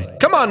 9.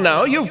 Come on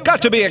now, you've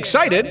got to be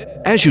excited.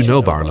 As you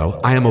know, Barlow,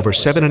 I am over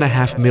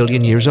 7.5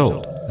 million years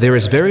old. There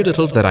is very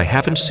little that I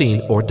haven't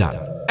seen or done.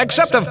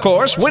 Except, of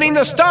course, winning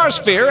the Star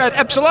Sphere at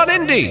Epsilon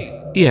Indy.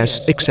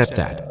 Yes, except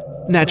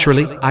that.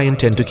 Naturally, I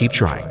intend to keep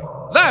trying.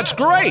 That's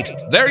great!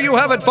 There you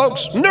have it,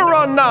 folks.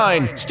 Neuron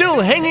 9, still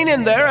hanging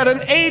in there at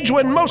an age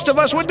when most of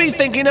us would be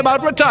thinking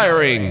about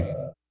retiring.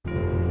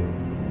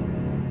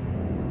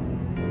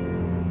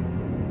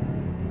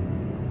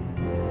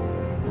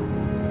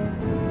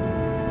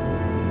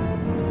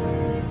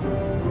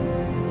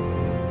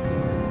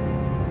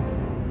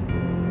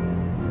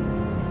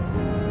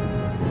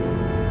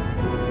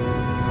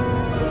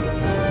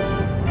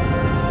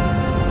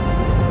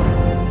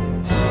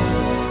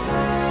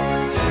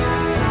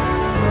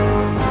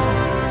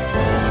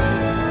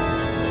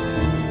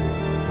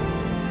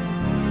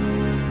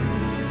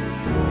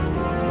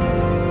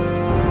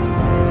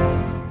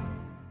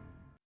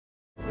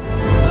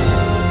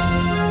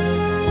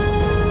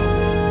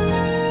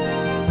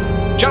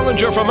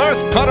 Challenger from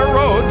Earth, Connor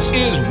Rhodes,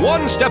 is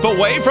one step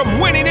away from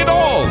winning it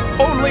all.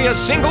 Only a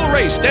single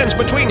race stands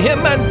between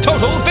him and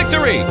total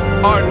victory.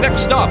 Our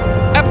next stop,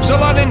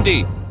 Epsilon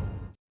Indy.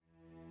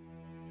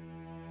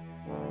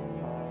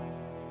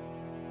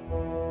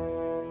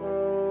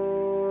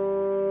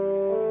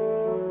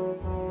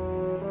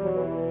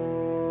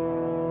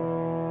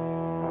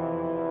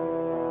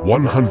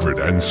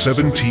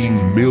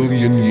 $117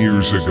 million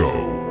years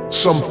ago,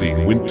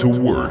 something went to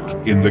work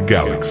in the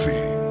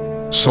galaxy.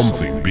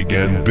 Something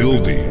began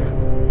building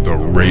the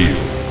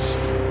rails.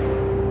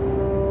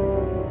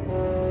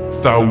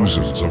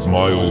 Thousands of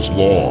miles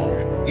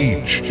long,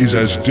 each is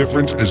as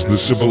different as the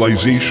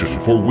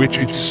civilization for which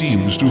it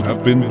seems to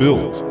have been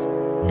built.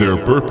 Their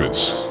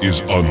purpose is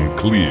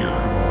unclear.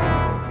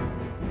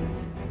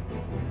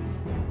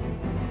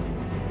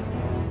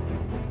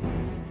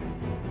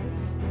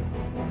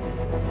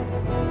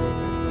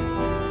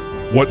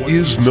 What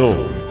is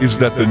known is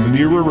that the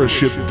nearer a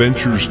ship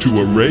ventures to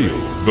a rail,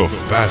 the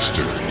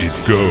faster it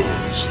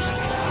goes.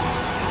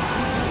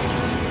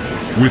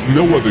 With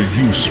no other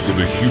use for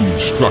the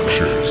huge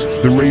structures,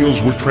 the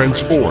rails were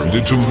transformed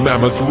into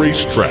mammoth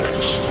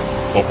racetracks.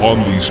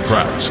 Upon these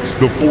tracks,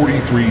 the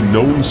 43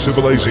 known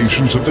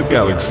civilizations of the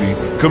galaxy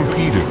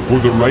competed for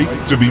the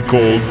right to be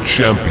called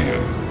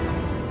champion.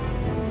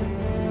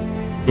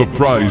 The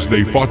prize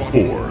they fought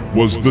for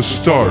was the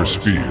Star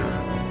Sphere.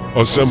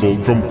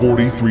 Assembled from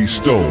 43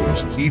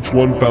 stones, each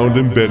one found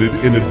embedded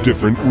in a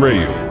different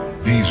rail.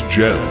 These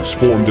gems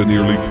formed a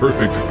nearly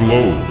perfect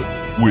globe,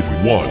 with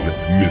one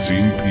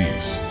missing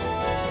piece.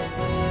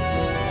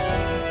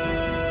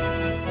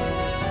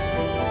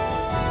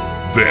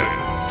 Then,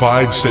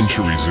 5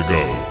 centuries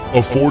ago,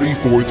 a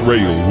 44th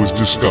rail was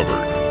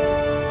discovered.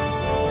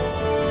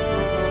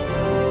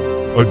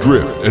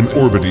 Adrift and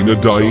orbiting a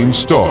dying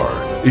star,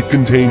 it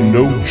contained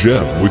no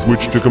gem with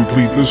which to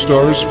complete the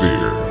Star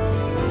Sphere.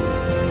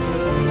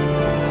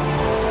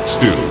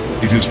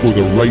 Still, it is for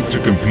the right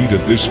to compete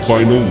at this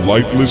final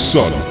lifeless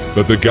sun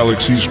that the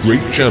galaxy's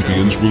great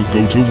champions will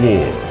go to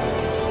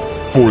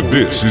war. For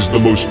this is the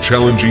most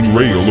challenging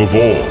rail of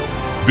all.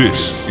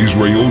 This is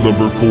rail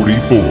number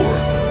 44,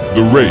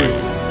 the rail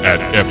at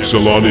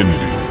Epsilon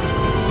Indy.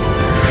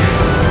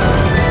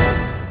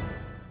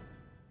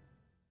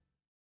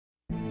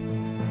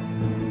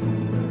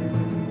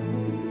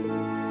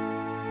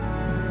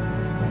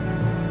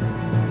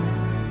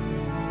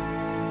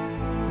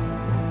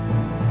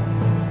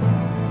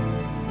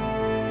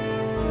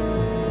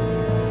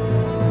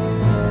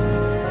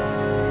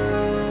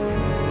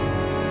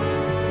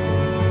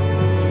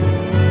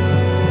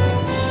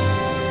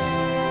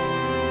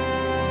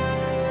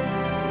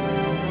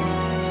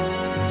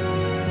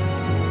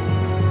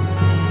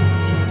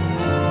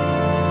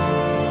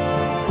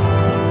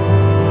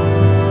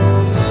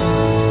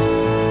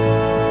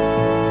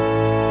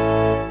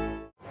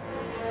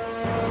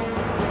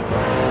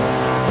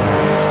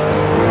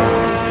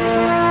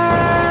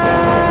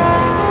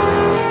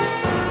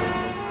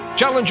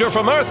 Challenger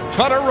from Earth,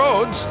 Connor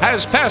Rhodes,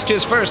 has passed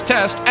his first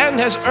test and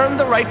has earned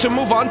the right to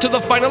move on to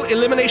the final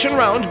elimination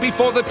round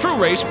before the true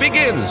race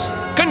begins.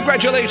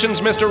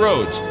 Congratulations, Mr.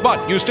 Rhodes,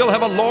 but you still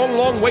have a long,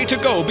 long way to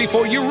go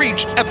before you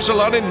reach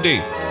Epsilon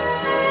Indy.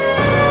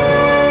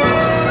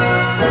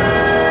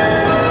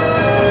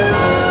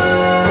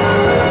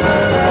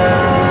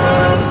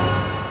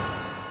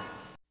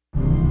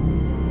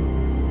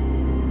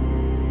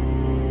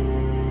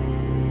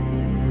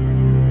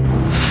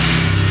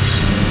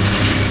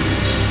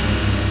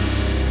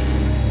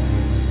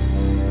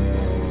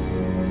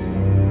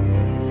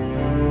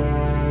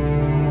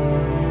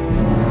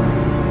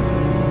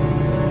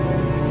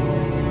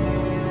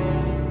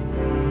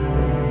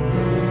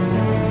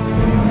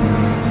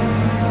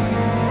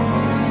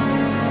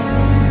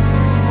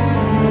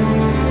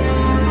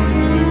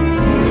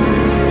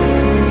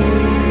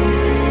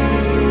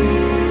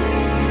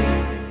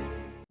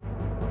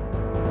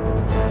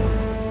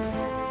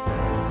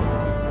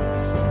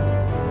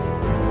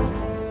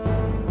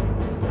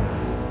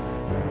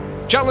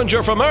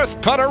 Challenger from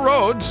Earth, Connor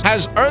Rhodes,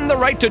 has earned the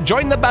right to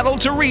join the battle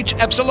to reach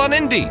Epsilon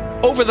Indy.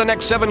 Over the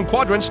next 7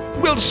 quadrants,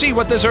 we'll see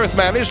what this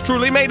Earthman is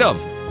truly made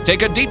of.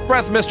 Take a deep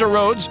breath, Mr.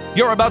 Rhodes.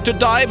 You're about to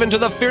dive into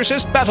the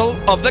fiercest battle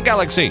of the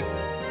galaxy.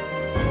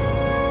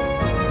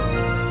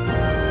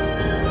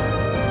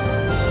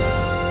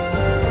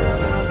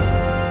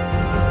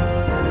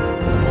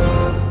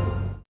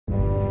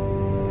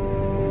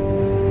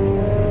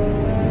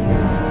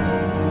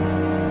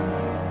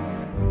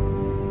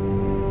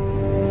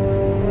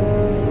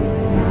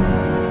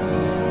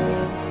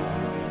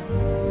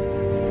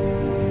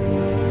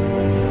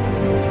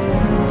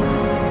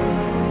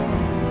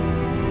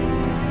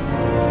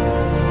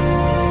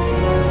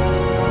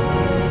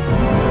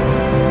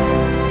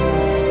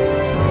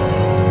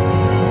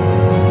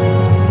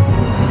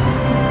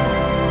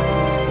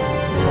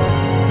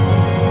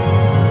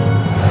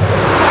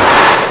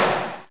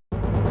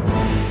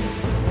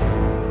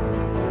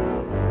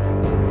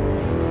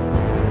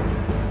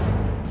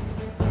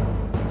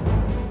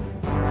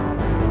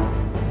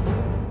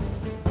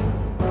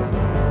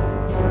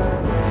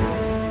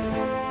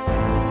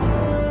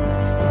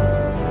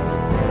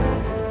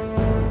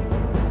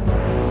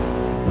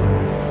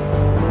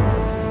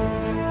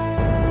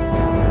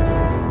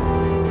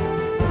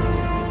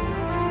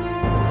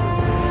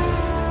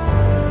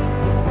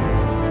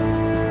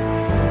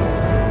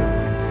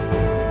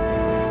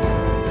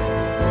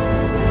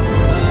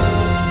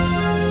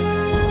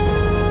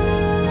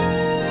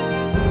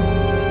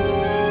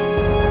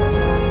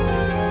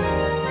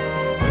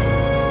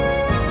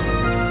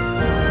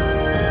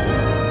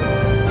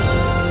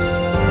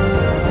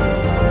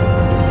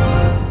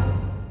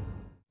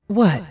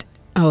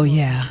 Oh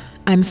yeah,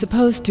 I'm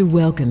supposed to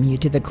welcome you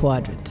to the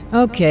quadrant.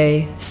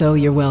 Okay, so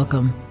you're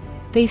welcome.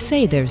 They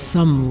say there's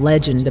some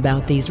legend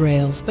about these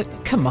rails, but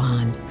come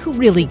on, who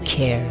really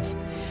cares?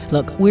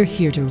 Look, we're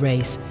here to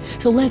race,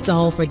 so let's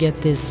all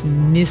forget this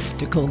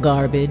mystical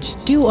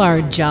garbage, do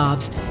our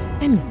jobs,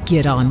 and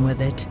get on with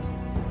it.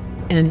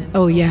 And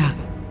oh yeah,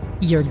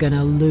 you're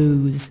gonna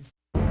lose.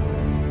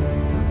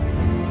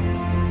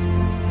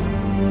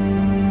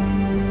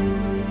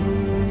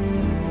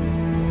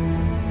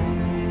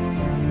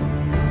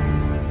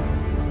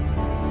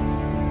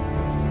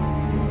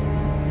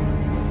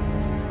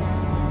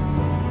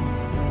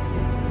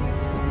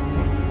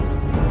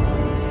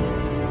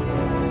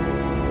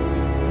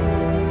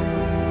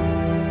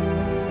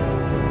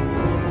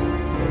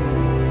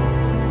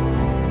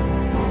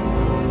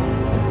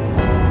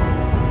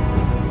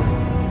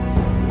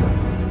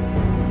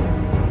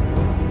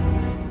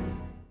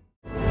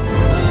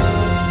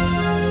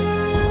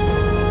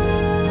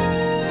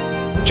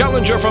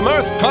 Challenger from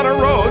Earth, Connor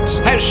Rhodes,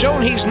 has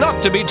shown he's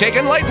not to be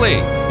taken lightly.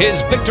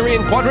 His victory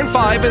in Quadrant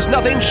 5 is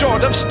nothing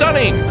short of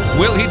stunning.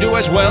 Will he do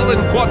as well in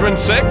Quadrant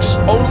 6?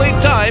 Only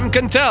time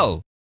can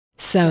tell.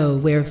 So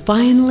we're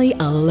finally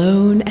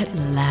alone at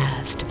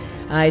last.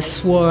 I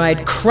swore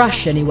I'd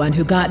crush anyone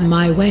who got in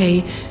my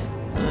way.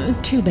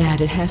 Too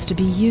bad it has to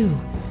be you.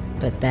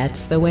 But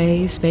that's the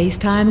way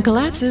space-time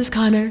collapses,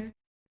 Connor.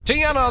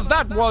 Tiana,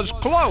 that was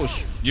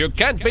close. You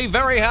can't be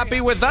very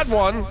happy with that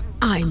one.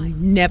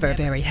 I'm never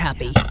very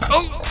happy.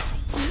 Oh,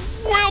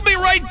 we'll be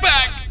right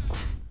back.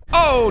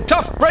 Oh,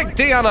 tough break,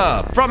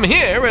 Tiana. From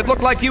here, it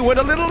looked like you went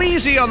a little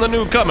easy on the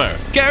newcomer.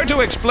 Care to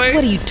explain?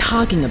 What are you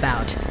talking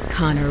about?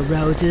 Connor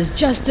Rhodes is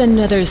just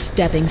another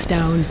stepping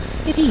stone.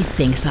 If he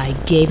thinks I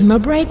gave him a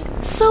break,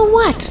 so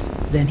what?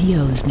 Then he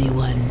owes me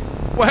one.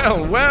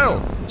 Well,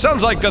 well.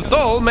 Sounds like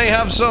Gathol may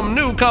have some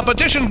new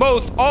competition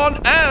both on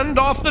and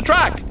off the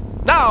track.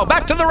 Now,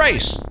 back to the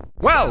race.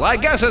 Well, I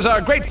guess as our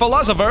great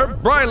philosopher,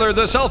 Bryler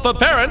the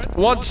Self-Apparent,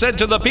 once said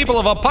to the people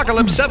of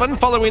Apocalypse 7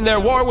 following their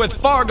war with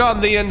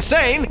Fargon the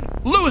Insane,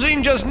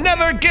 losing just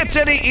never gets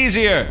any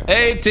easier.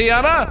 Eh,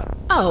 Tiana?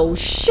 Oh,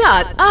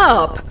 shut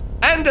up!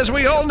 And as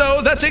we all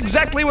know, that's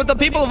exactly what the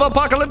people of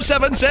Apocalypse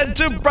 7 said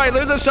to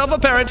Bryler the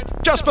Self-Apparent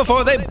just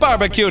before they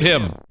barbecued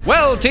him.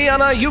 Well,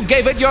 Tiana, you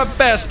gave it your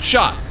best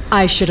shot.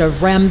 I should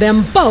have rammed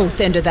them both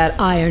into that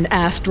iron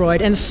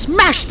asteroid and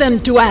smashed them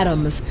to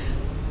atoms.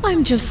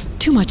 I'm just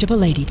too much of a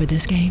lady for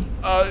this game.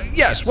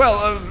 Yes,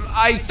 well,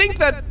 I think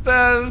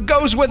that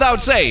goes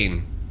without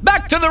saying.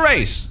 Back to the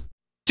race.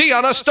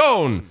 Tiana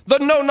Stone, the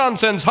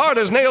no-nonsense,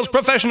 hard-as-nails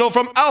professional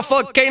from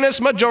Alpha Canis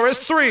Majoris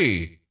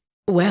 3.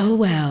 Well,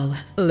 well,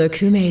 look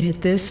who made it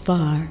this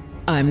far.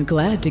 I'm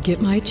glad to get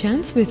my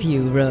chance with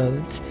you,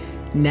 Rhodes.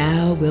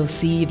 Now we'll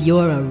see if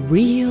you're a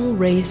real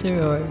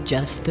racer or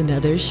just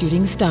another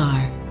shooting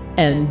star.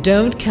 And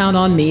don't count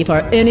on me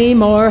for any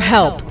more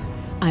help.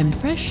 I'm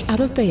fresh out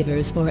of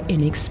favors for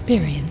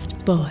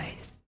inexperienced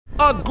boys.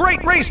 A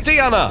great race,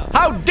 Tiana!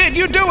 How did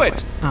you do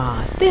it?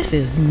 This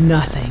is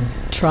nothing.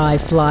 Try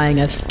flying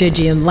a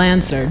Stygian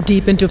Lancer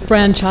deep into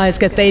franchise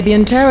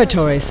Cathabian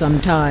territory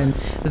sometime.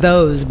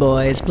 Those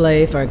boys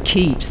play for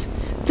keeps.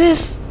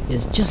 This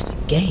is just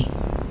a game.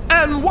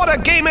 And what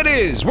a game it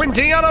is when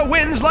Tiana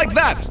wins like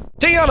that!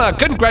 Tiana,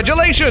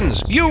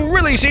 congratulations! You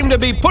really seem to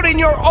be putting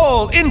your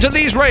all into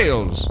these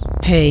rails.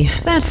 Hey,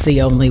 that's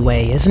the only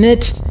way, isn't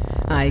it?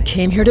 I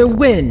came here to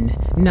win,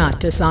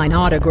 not to sign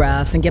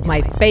autographs and get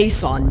my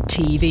face on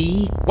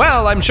TV.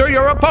 Well, I'm sure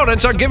your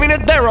opponents are giving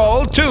it their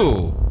all,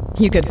 too.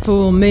 You could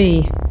fool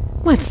me.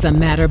 What's the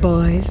matter,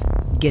 boys?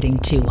 Getting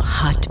too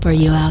hot for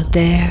you out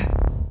there?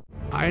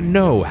 I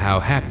know how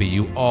happy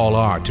you all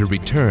are to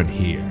return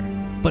here,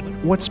 but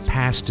what's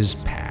past is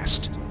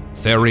past.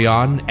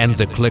 Therion and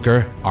the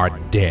Clicker are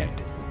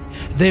dead.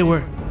 They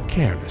were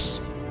careless.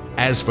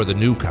 As for the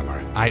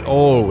newcomer, I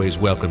always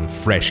welcome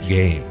fresh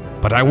game.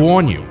 But I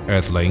warn you,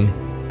 Earthling,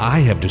 I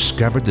have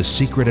discovered the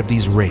secret of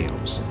these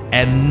rails,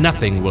 and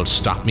nothing will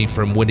stop me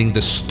from winning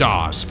the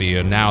Star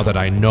Sphere now that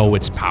I know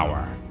its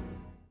power.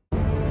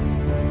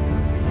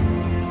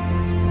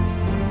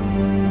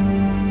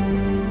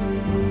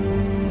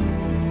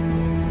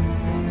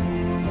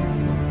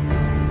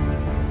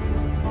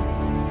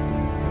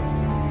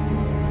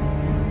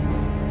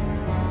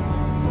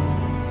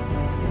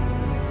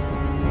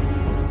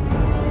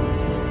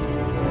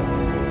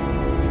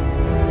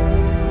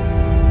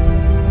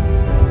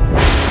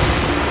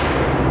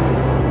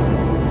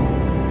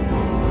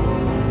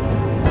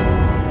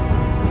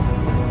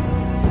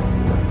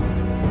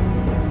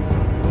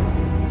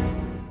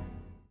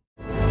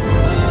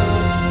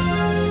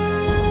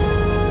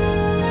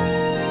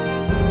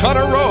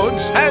 Connor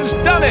Rhodes has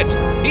done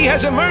it! He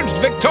has emerged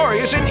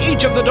victorious in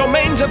each of the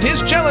domains of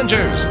his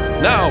challengers.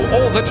 Now,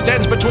 all that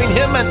stands between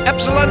him and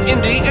Epsilon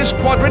Indy is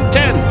Quadrant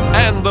 10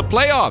 and the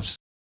playoffs.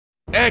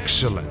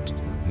 Excellent.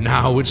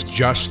 Now it's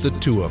just the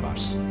two of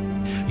us.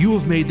 You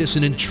have made this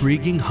an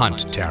intriguing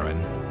hunt,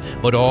 Terran,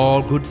 but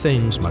all good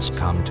things must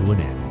come to an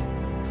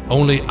end.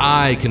 Only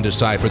I can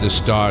decipher the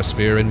Star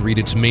Sphere and read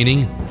its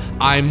meaning.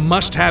 I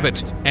must have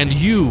it, and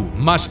you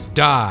must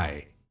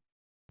die.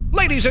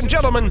 Ladies and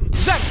gentlemen,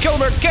 Zach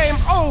Kilmer came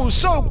oh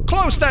so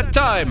close that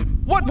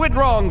time. What went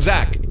wrong,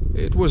 Zach?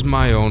 It was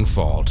my own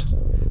fault.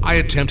 I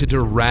attempted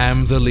to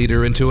ram the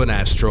leader into an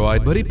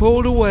asteroid, but he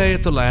pulled away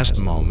at the last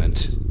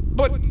moment.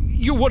 But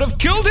you would have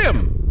killed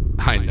him.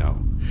 I know.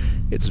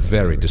 It's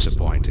very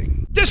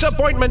disappointing.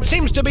 Disappointment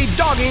seems to be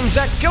dogging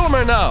Zach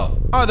Kilmer now.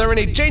 Are there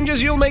any changes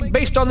you'll make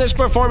based on this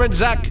performance,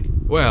 Zach?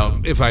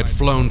 Well, if I'd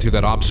flown through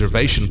that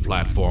observation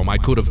platform, I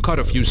could have cut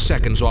a few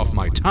seconds off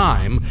my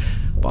time,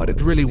 but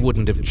it really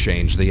wouldn't have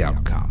changed the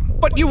outcome.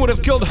 But you would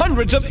have killed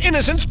hundreds of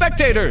innocent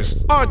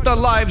spectators. Aren't the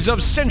lives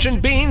of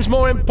sentient beings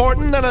more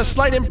important than a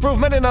slight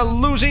improvement in a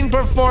losing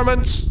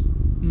performance?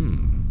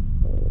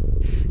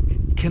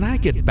 Can I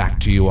get back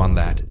to you on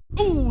that?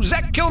 Ooh,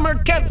 Zach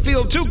Kilmer can't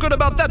feel too good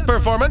about that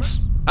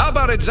performance. How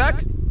about it,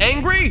 Zach?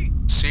 Angry?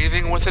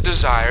 Seething with a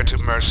desire to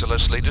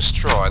mercilessly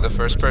destroy the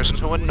first person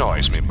who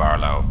annoys me,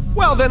 Barlow.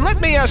 Well, then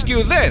let me ask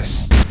you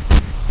this.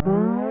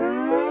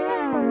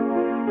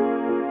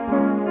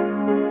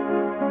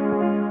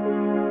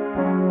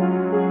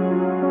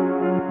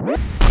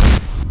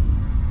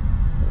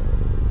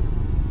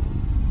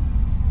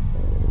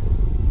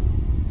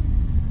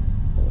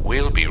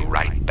 We'll be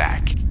right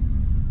back.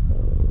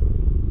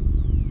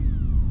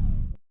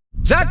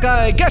 Zach,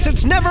 I guess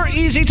it's never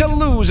easy to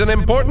lose an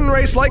important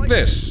race like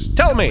this.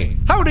 Tell me,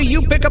 how do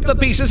you pick up the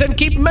pieces and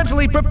keep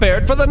mentally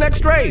prepared for the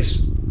next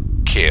race?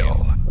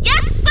 Kill.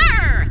 Yes,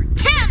 sir!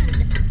 10,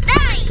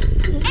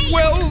 9, 8,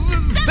 Well,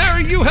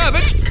 there you have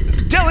it. 6,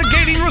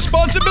 Delegating 5,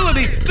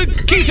 responsibility, 4,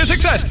 the key to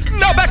success.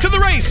 Now back to the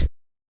race.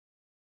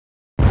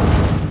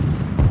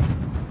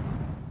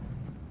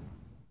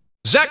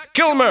 Zach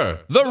Kilmer,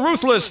 the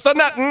ruthless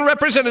Thanatin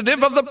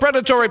representative of the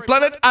predatory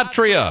planet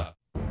Atria.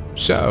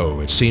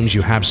 So, it seems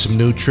you have some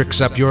new tricks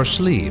up your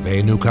sleeve,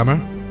 eh,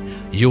 newcomer?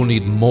 You'll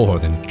need more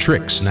than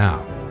tricks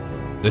now.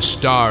 The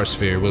Star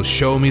Sphere will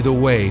show me the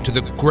way to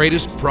the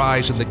greatest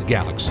prize in the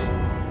galaxy.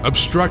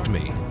 Obstruct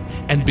me,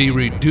 and be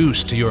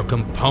reduced to your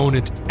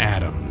component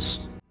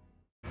atoms.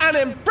 An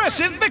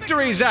impressive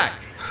victory, Zach.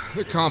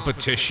 The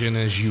competition,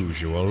 as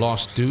usual,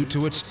 lost due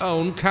to its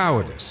own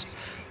cowardice.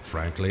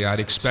 Frankly, I'd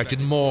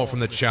expected more from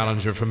the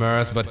challenger from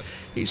Earth, but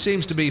he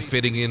seems to be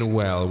fitting in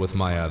well with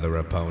my other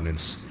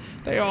opponents.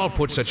 They all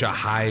put such a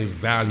high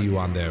value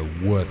on their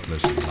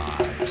worthless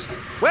lives.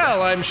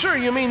 Well, I'm sure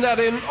you mean that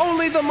in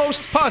only the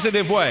most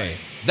positive way.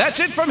 That's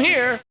it from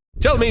here.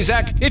 Tell me,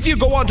 Zach, if you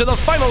go on to the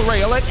final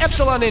rail at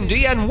Epsilon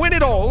Indy and win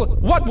it all,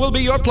 what will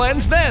be your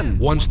plans then?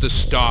 Once the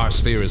Star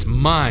Sphere is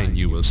mine,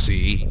 you will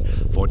see.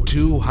 For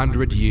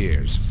 200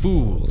 years,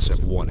 fools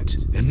have won it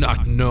and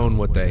not known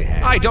what they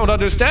have. I don't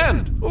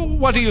understand.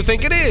 What do you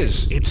think it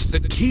is? It's the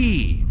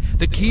key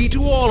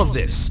to all of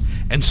this,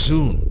 and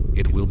soon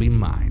it will be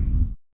mine.